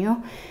who are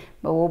new,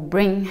 but we'll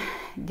bring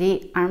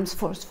the arms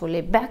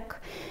forcefully back,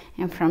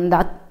 and from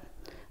that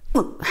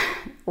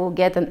we'll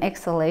get an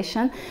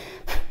exhalation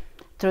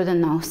through the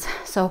nose.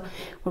 So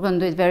we're going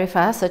to do it very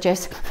fast, such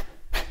as,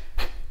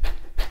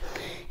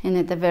 and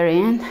at the very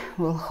end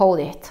we'll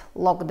hold it,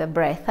 lock the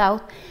breath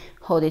out,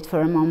 hold it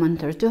for a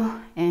moment or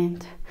two,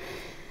 and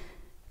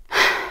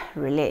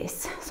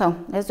release. So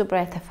let's do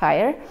breath of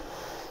fire,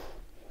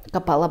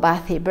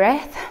 Kapalabhati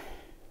breath.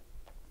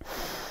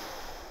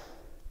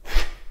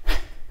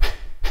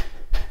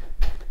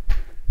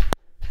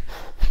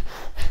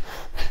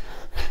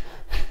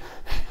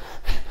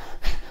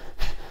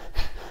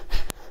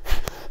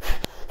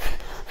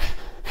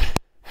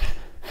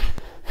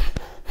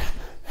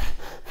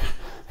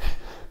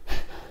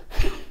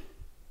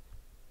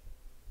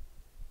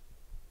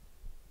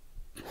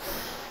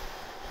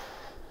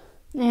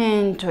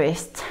 And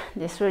twist.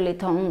 This really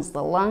tones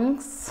the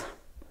lungs.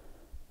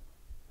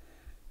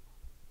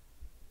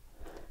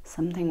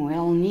 Something we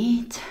all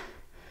need.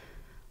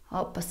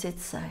 Opposite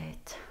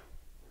side.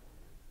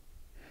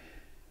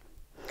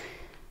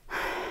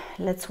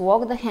 Let's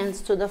walk the hands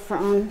to the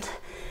front.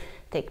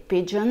 Take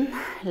pigeon.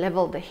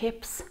 Level the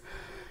hips.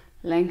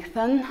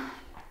 Lengthen.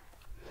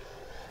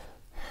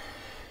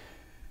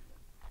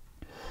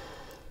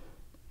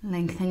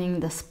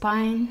 Lengthening the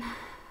spine.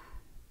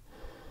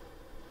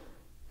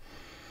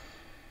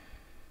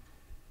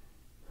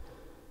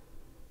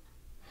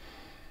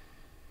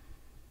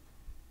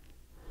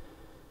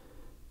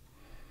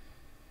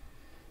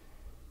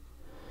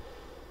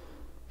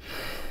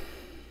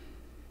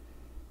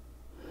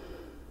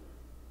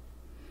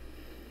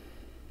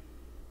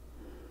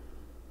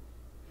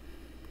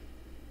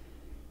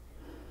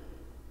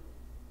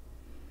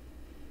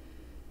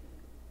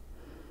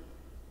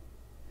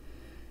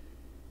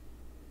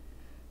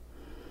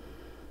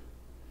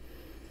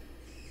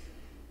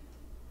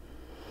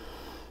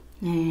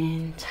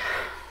 And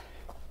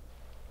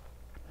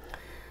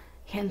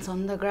hands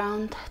on the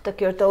ground, tuck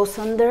your toes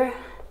under,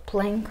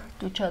 plank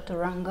to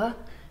chaturanga,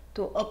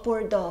 to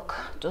upward dog,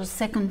 to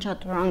second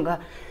chaturanga,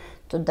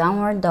 to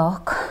downward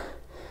dog,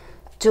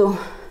 to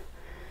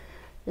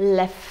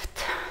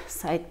left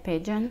side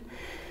pigeon,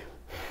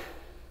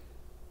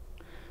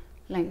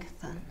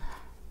 lengthen.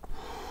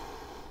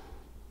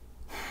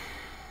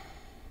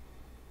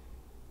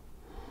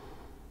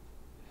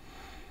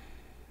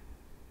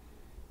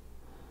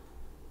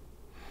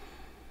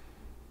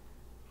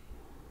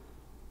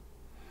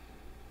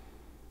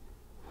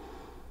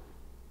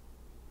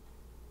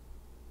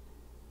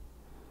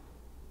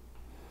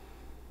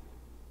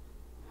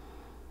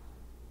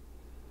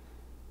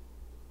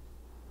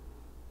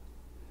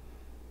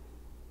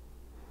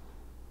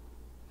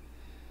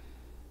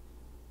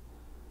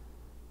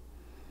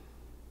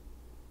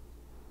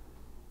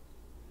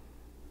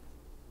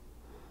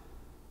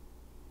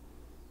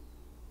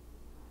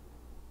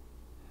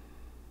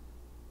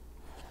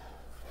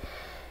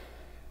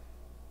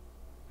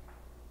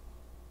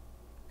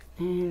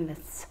 And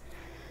let's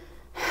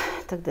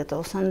tuck the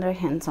toes under,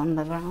 hands on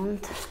the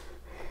ground.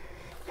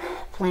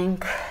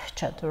 Plank,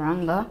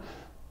 chaturanga,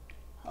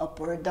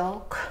 upward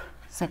dog,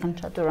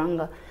 second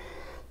chaturanga,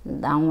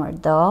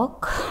 downward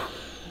dog.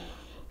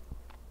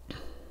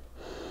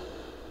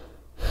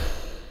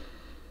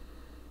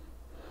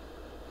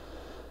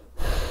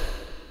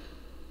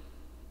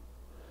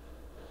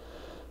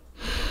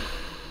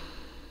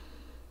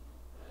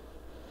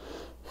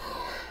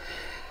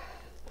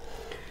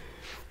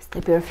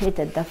 Step your feet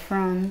at the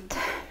front,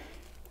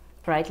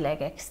 right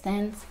leg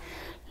extends,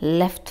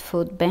 left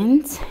foot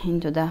bends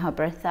into the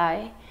upper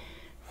thigh,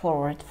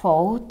 forward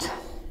fold.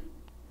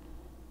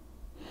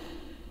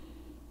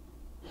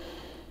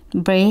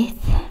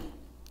 Breathe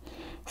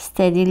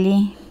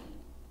steadily.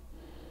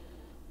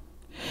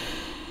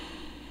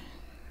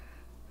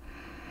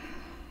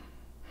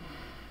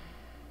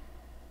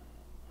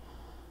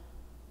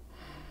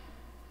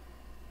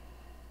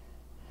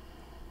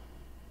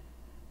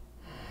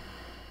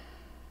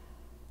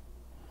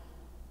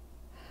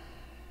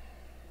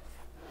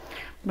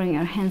 Bring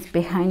your hands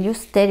behind you,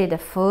 steady the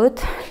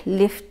foot,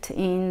 lift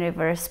in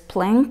reverse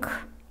plank,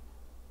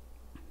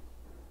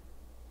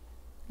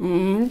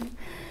 and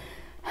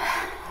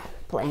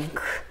plank,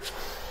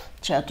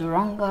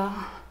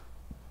 chaturanga,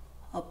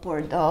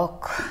 upward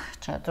dog,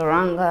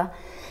 chaturanga,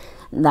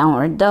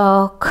 downward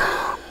dog.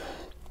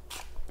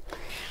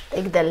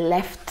 Take the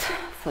left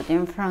foot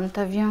in front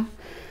of you,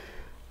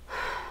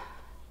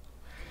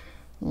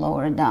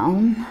 lower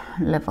down,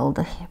 level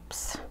the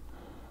hips.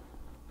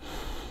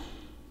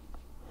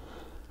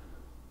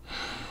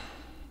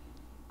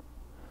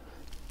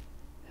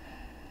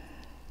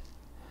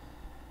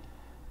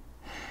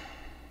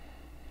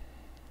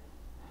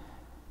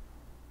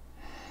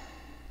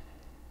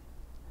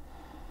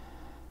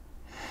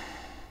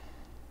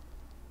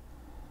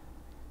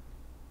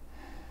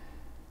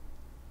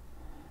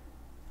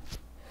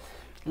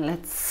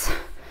 Let's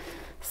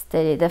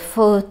steady the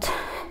foot.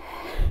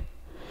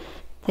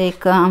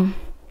 Take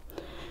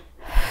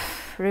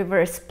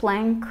reverse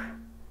plank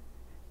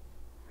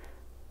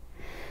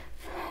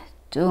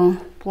to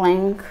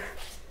plank,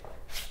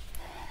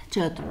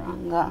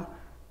 chaturanga,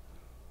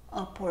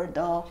 upward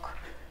dog,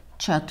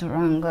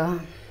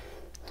 chaturanga,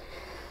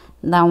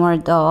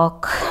 downward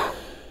dog.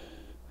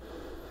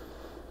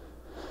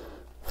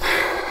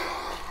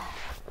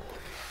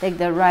 Take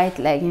the right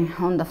leg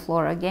on the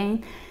floor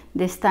again.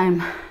 This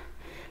time,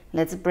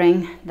 let's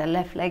bring the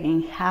left leg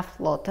in half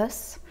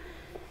lotus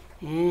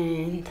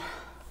and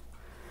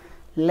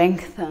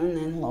lengthen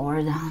and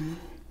lower down.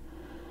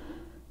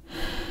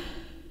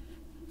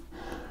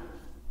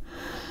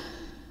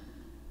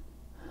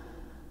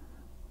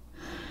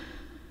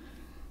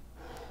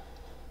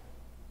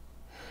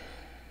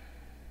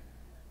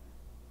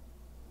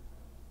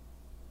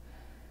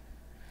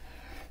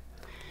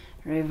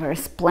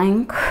 Reverse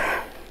plank,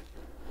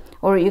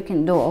 or you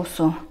can do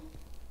also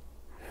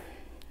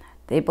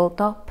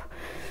tabletop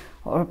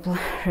or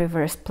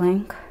reverse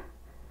plank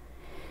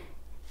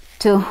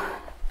to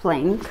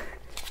plank,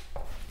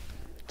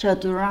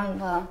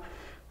 chaturanga,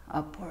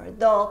 upward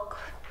dog,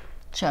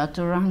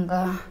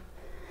 chaturanga,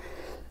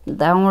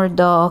 downward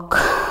dog.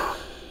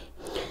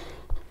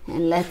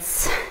 And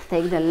let's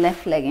take the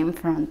left leg in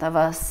front of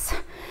us,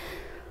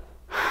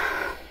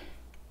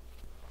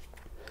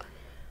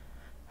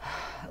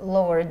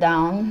 lower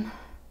down.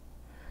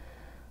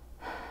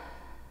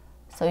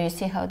 So you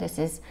see how this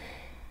is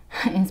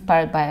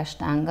inspired by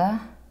Ashtanga.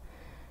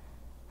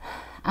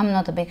 I'm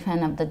not a big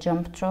fan of the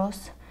jump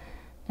throws.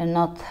 They're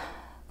not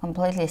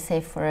completely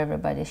safe for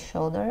everybody's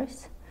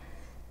shoulders.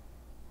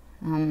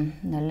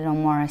 They're a little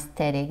more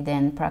aesthetic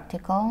than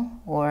practical,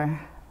 or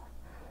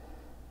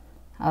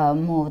a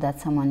move that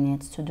someone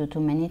needs to do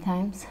too many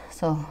times.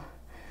 So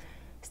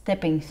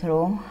stepping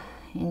through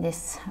in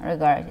this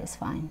regard is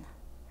fine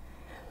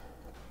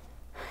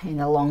in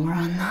the long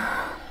run.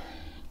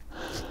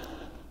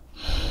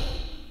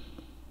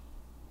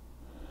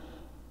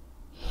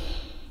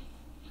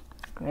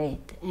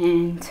 Great,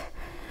 and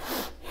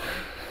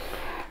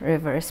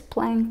reverse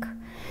plank.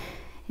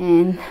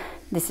 And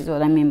this is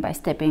what I mean by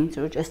stepping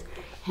through, just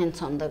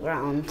hands on the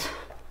ground,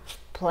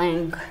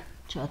 plank,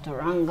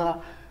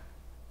 chaturanga,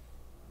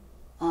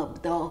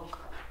 up dog,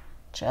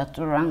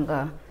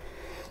 chaturanga,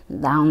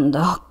 down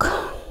dog.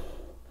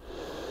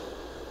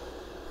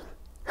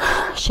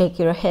 Shake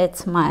your head,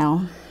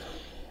 smile.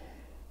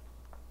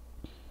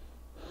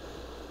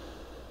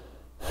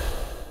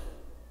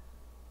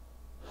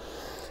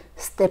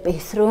 Step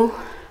it through,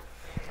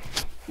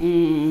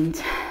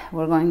 and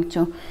we're going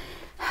to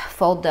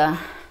fold the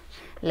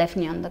left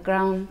knee on the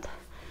ground,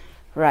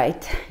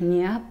 right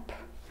knee up,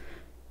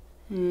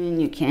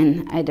 and you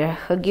can either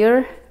hug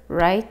your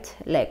right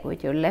leg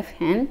with your left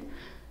hand,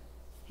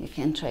 you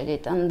can thread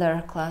it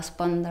under, clasp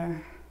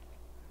under,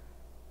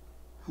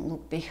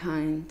 look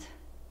behind.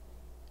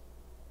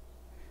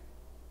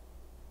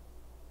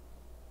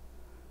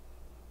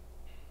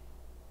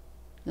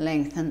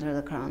 Length under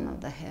the crown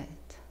of the head.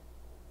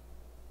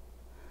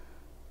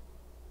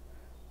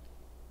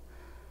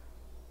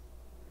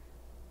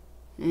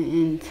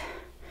 and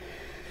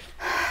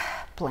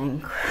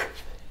plank,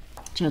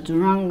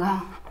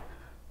 chaturanga,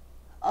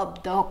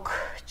 up dog,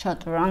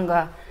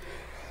 chaturanga,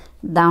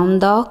 down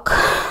dog,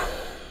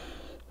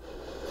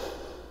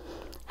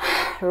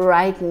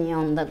 right knee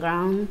on the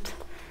ground,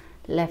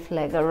 left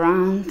leg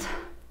around,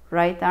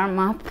 right arm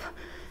up,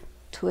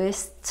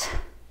 twist,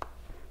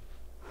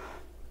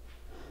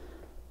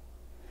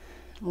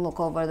 look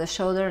over the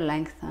shoulder,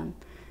 lengthen,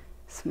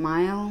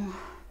 smile,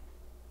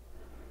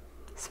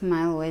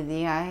 smile with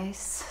the eyes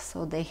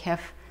so they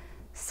have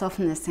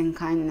softness and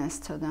kindness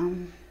to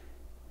them.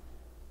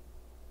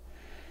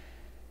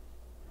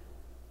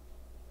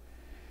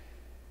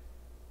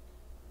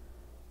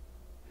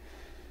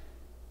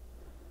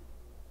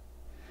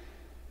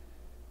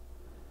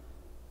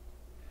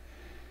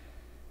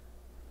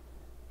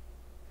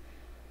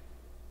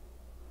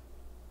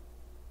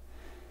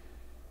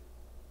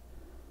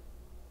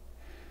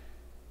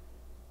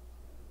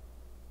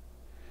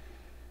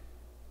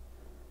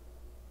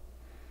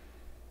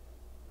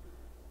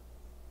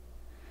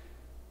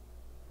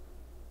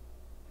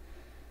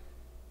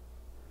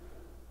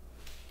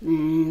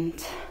 And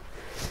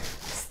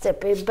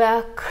step it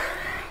back,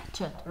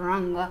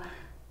 chaturanga,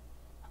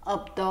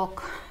 up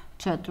dog,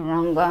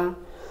 chaturanga,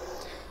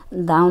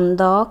 down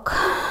dog,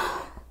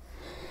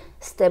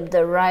 step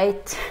the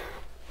right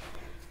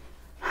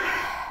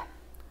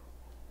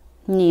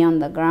knee on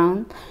the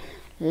ground,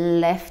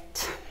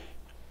 left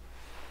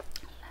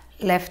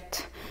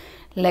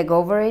leg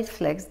over it,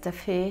 flex the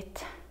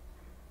feet,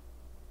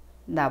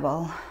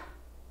 double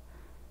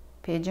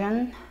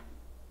pigeon,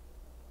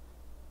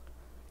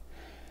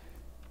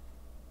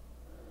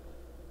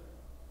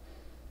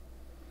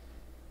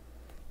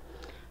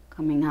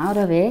 coming out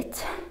of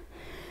it,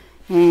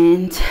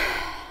 and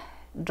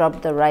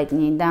drop the right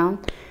knee down,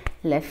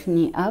 left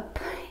knee up,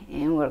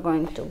 and we're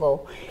going to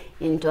go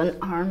into an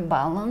arm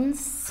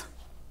balance.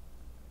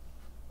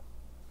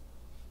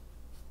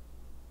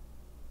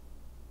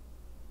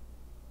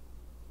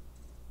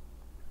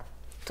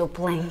 To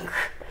plank,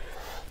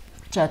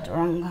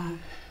 chaturanga,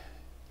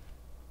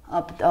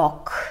 up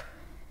dog,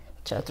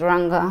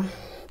 chaturanga,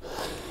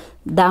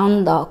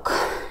 down dog,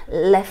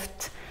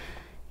 left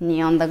knee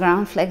on the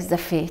ground, flex the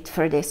feet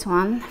for this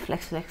one,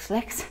 flex, flex,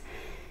 flex,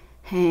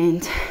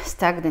 and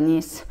stack the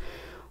knees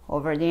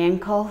over the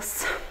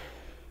ankles.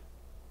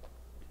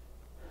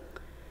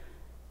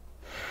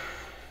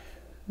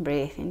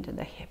 Breathe into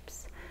the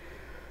hips.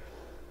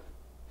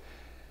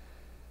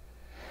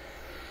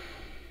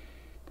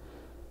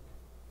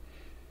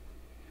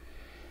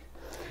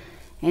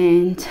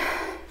 And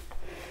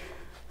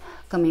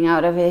coming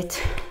out of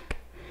it,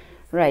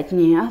 right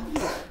knee up,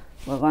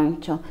 we're going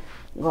to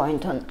go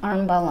into an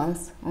arm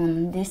balance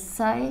on this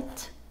side.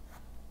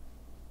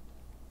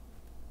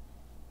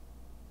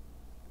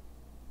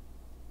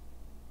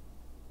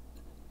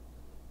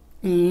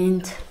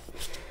 And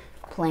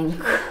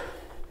plank,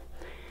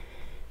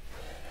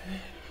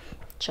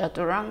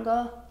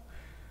 chaturanga,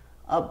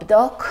 up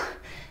dog.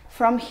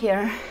 From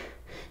here,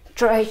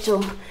 try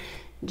to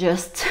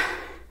just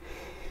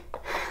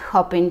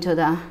hop into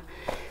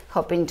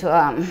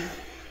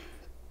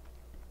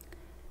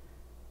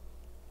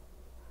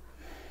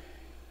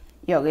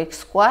yogic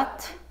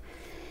squat,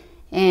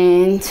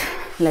 and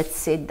let's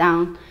sit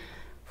down,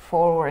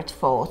 forward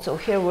fold. So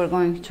here we're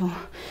going to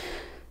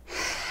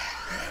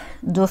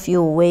do a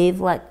few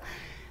wave-like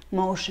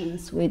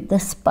motions with the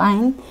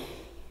spine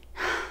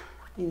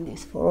in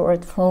this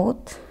forward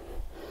fold.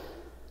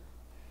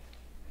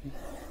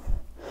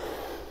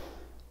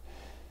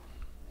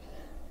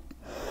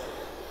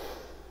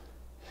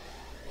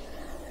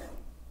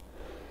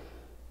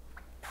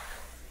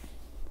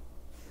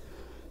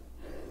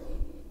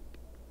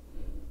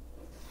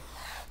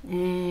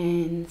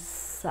 And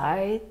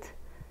side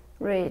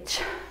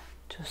reach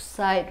to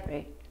side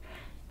reach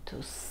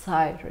to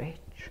side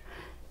reach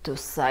to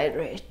side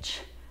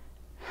reach.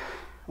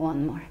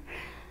 One more.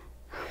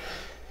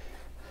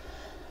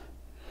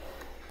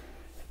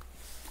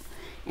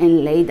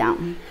 And lay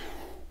down.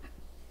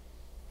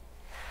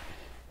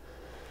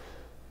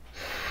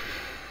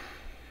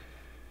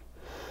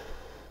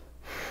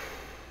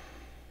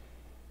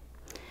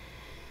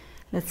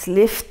 Let's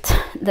lift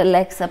the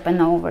legs up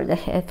and over the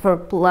head for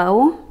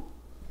plow.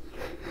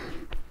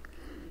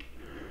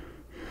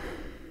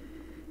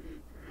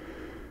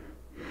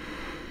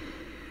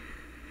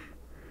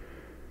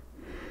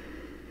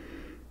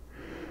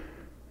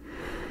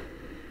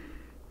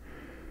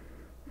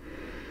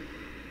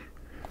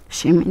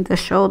 Shimmy the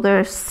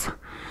shoulders.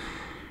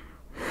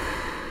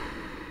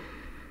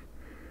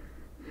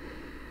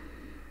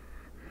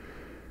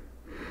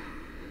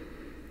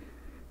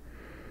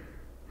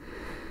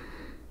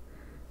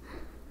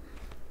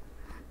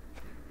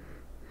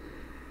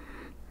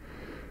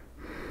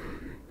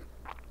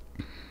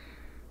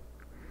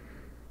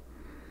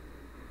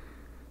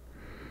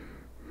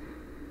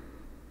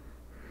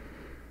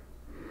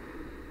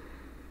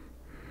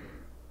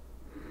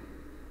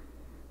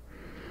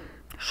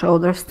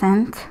 Shoulder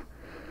stand.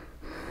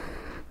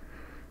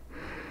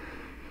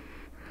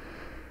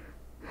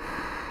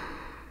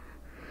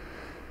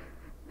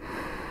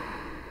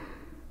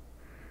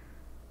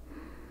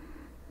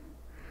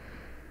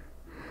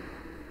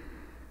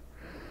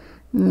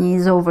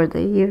 Knees over the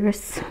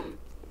ears.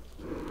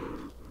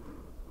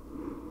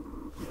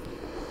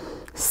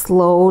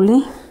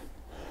 Slowly.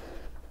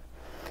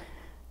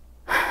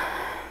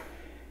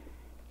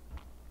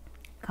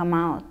 Come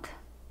out.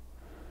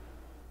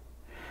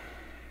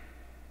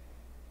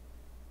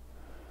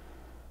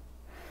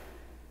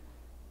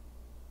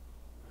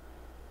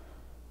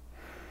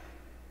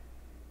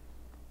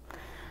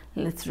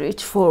 Let's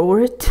reach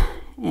forward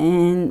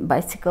and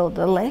bicycle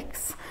the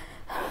legs.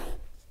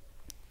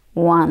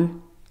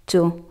 1,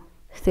 2,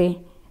 3,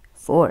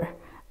 4,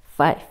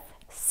 5,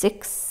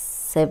 6,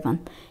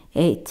 7,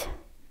 8,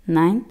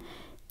 9,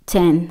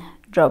 10.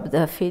 Drop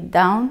the feet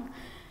down.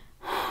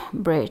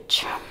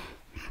 Bridge.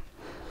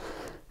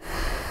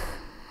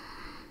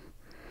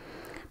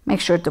 Make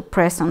sure to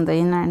press on the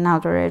inner and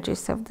outer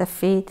edges of the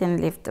feet and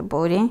lift the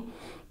body.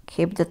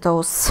 Keep the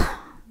toes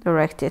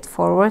directed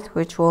forward,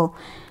 which will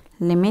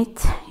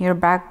limit your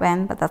back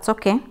bend, but that's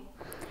okay.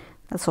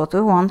 That's what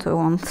we want. We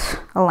want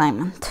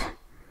alignment.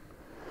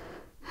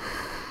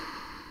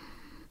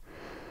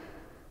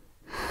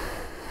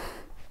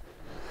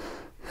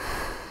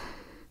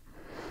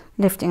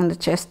 Lifting the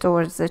chest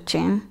towards the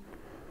chin.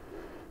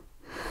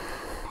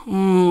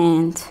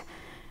 And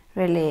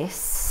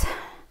release.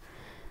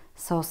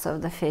 Soles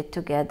of the feet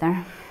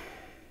together.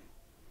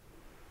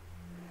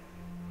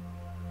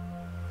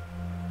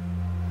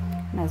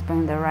 Let's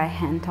bring the right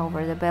hand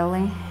over the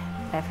belly.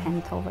 Left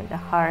hand over the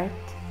heart.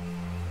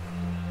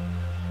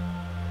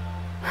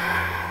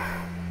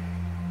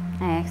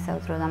 And exhale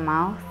through the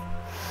mouth.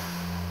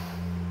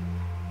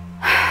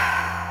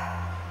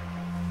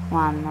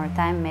 One more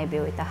time, maybe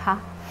with a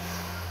ha.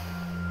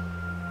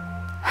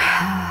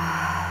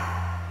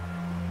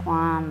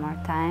 One more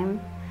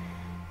time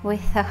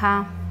with a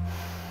ha.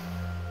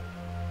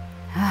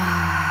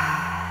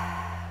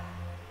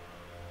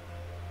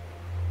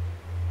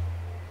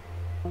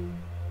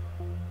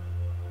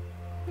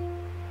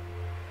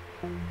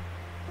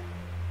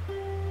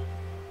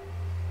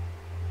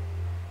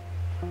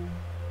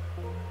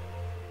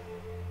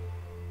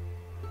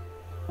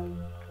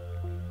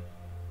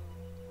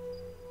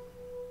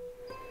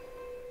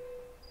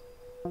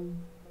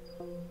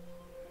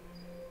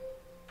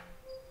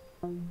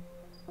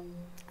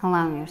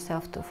 Allowing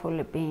yourself to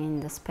fully be in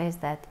the space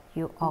that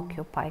you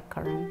occupy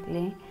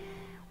currently,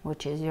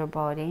 which is your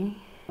body,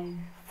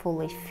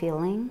 fully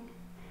feeling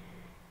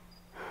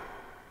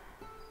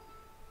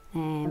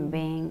and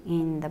being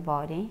in the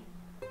body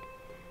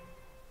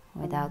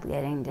without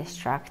getting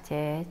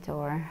distracted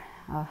or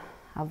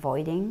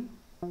avoiding,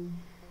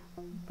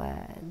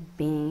 but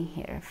being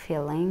here,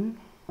 feeling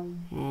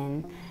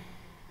and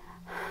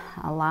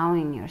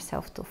allowing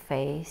yourself to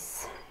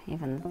face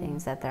even the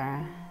things that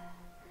are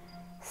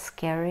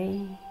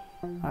scary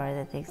or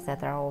the things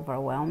that are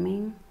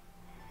overwhelming.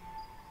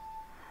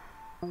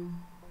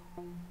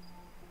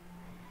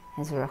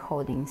 As we're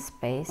holding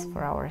space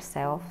for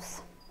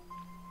ourselves,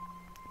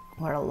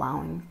 we're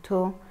allowing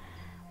to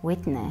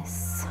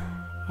witness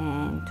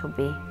and to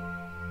be.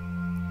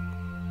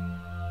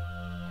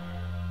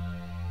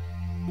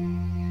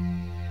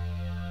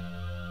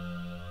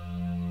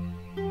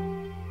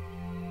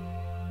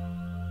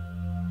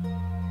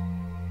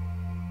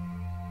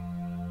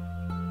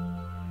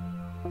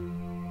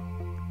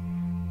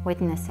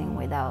 Witnessing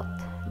without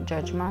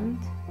judgment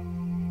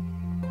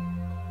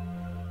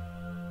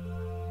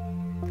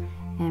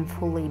and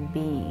fully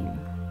being.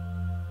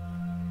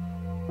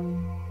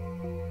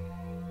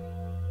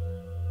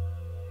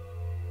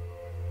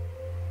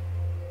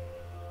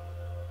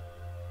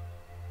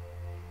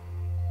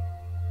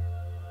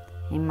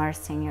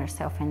 Immersing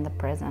yourself in the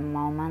present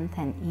moment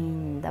and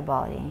in the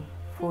body,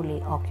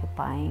 fully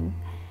occupying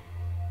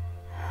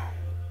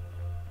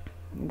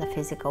the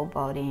physical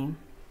body,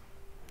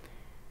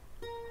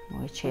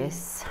 which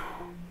is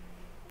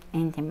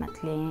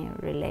intimately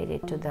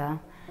related to the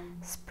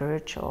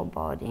spiritual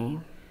body.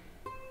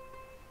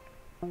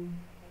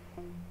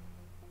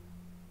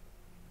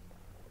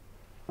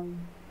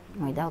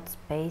 Without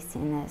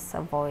spaciness,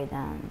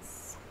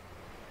 avoidance,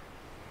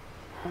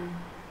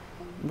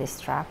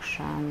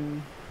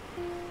 distraction,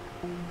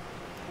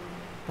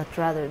 but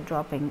rather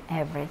dropping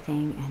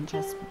everything and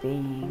just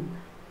being,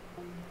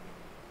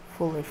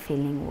 fully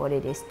feeling what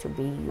it is to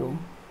be you.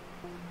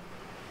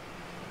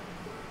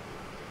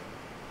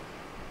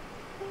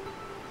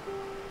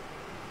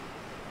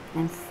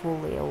 And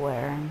fully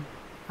aware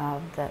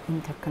of the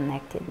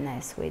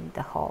interconnectedness with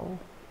the whole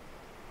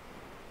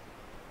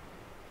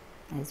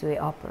as we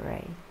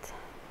operate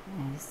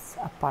as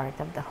a part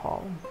of the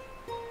whole.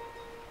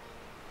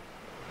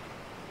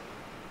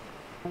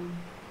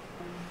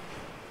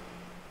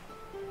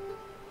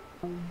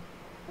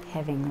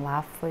 Having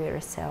love for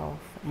yourself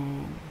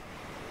and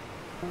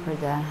for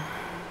the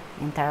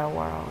entire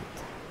world.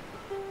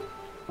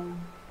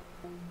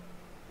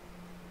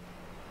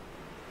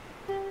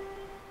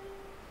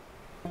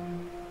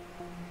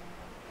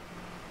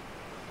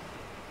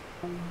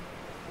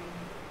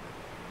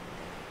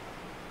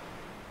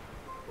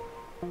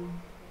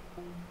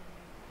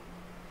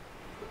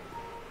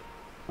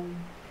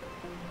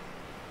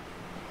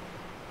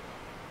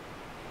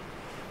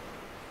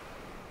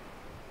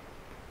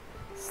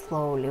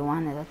 slowly,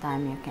 one at a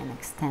time, you can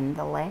extend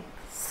the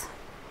legs.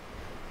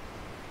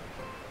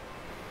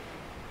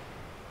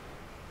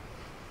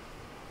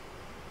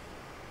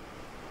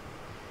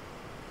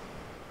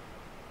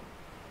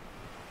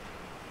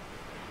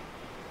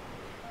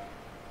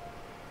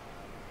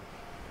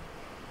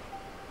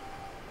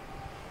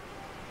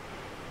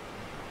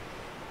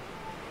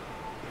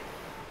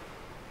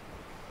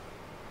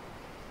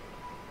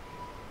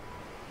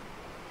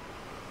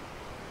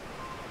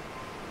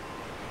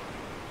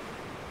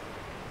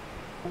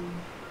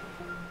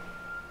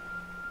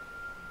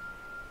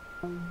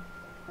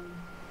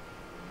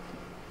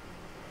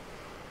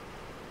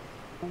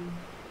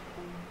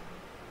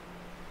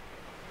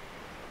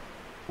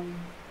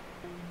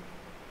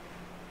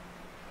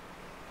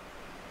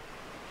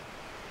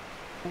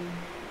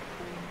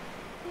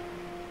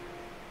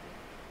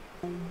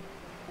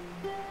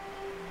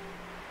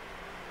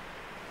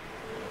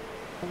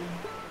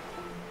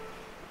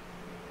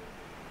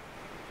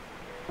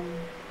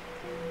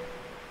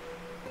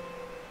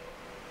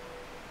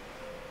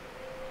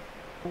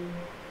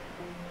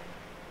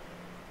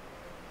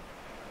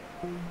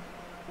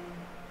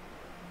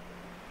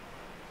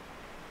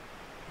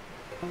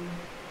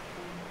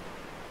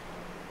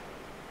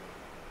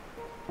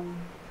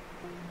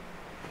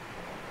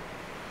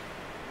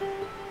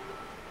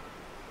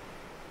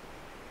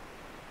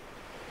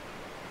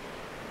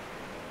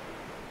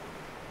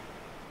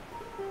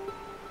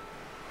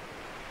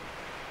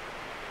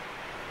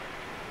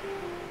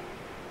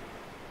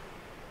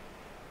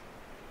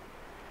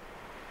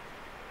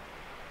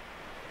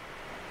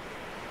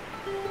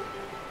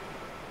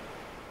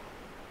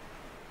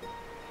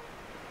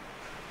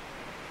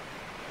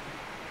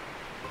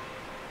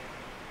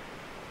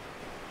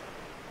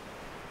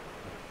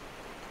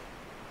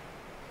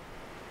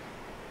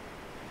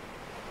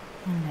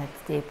 And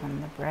let's deepen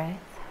the breath.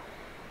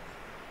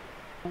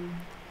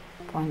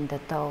 Point the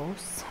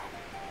toes.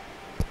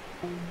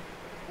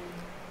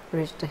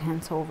 Reach the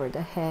hands over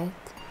the head.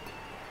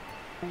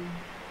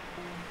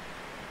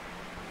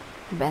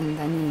 Bend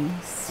the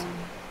knees.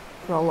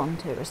 Roll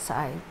onto your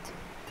side.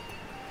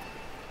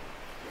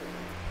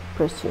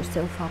 Press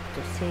yourself up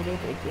to seated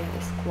with your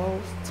eyes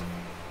closed.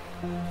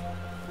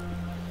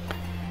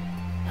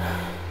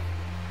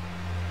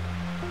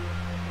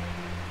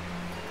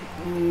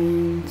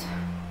 And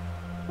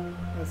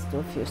let's do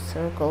a few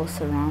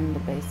circles around the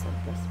base of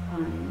the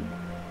spine.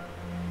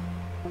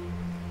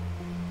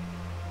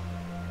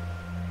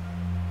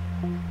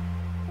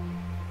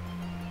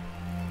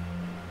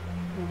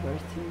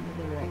 Reversing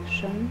the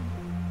direction.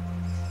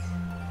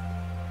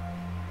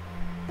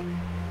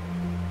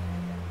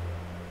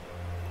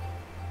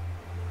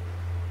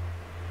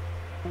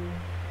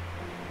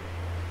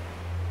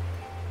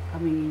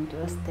 Coming into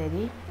a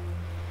steady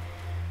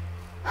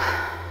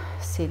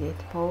seated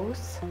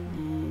pose,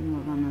 and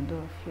we're gonna do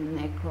a few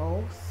neck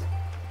rolls.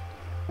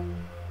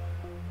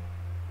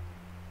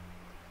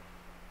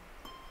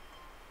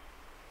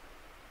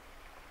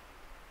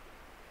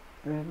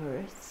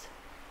 Reverse.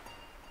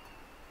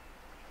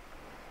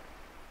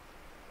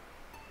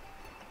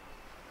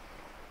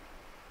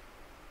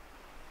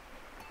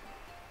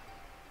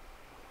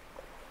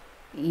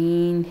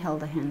 Inhale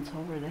the hands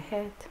over the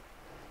head.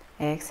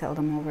 Exhale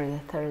them over the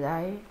third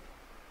eye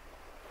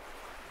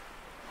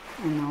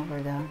and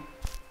over the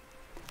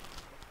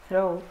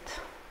throat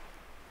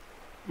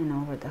and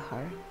over the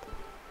heart.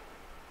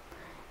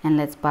 And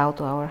let's bow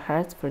to our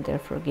hearts for their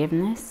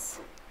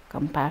forgiveness,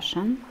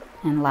 compassion,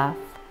 and love.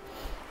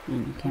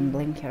 And you can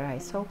blink your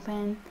eyes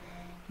open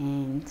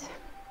and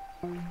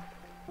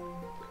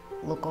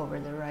look over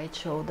the right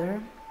shoulder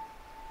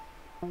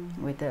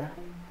with a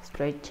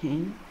straight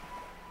chin.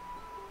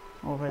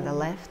 Over the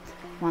left,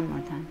 one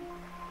more time.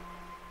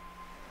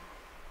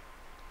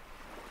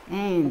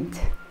 And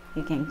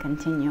you can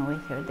continue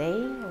with your day,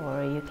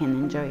 or you can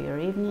enjoy your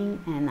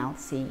evening, and I'll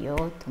see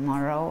you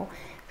tomorrow.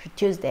 For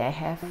Tuesday I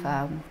have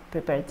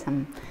prepared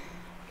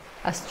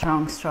a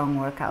strong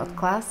workout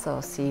class, so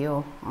see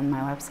you on my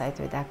website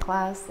with that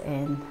class,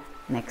 and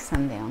next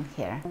Sunday on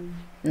here.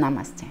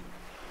 Namaste.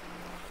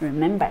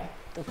 Remember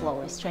to flow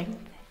with strength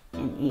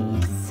and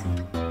ease.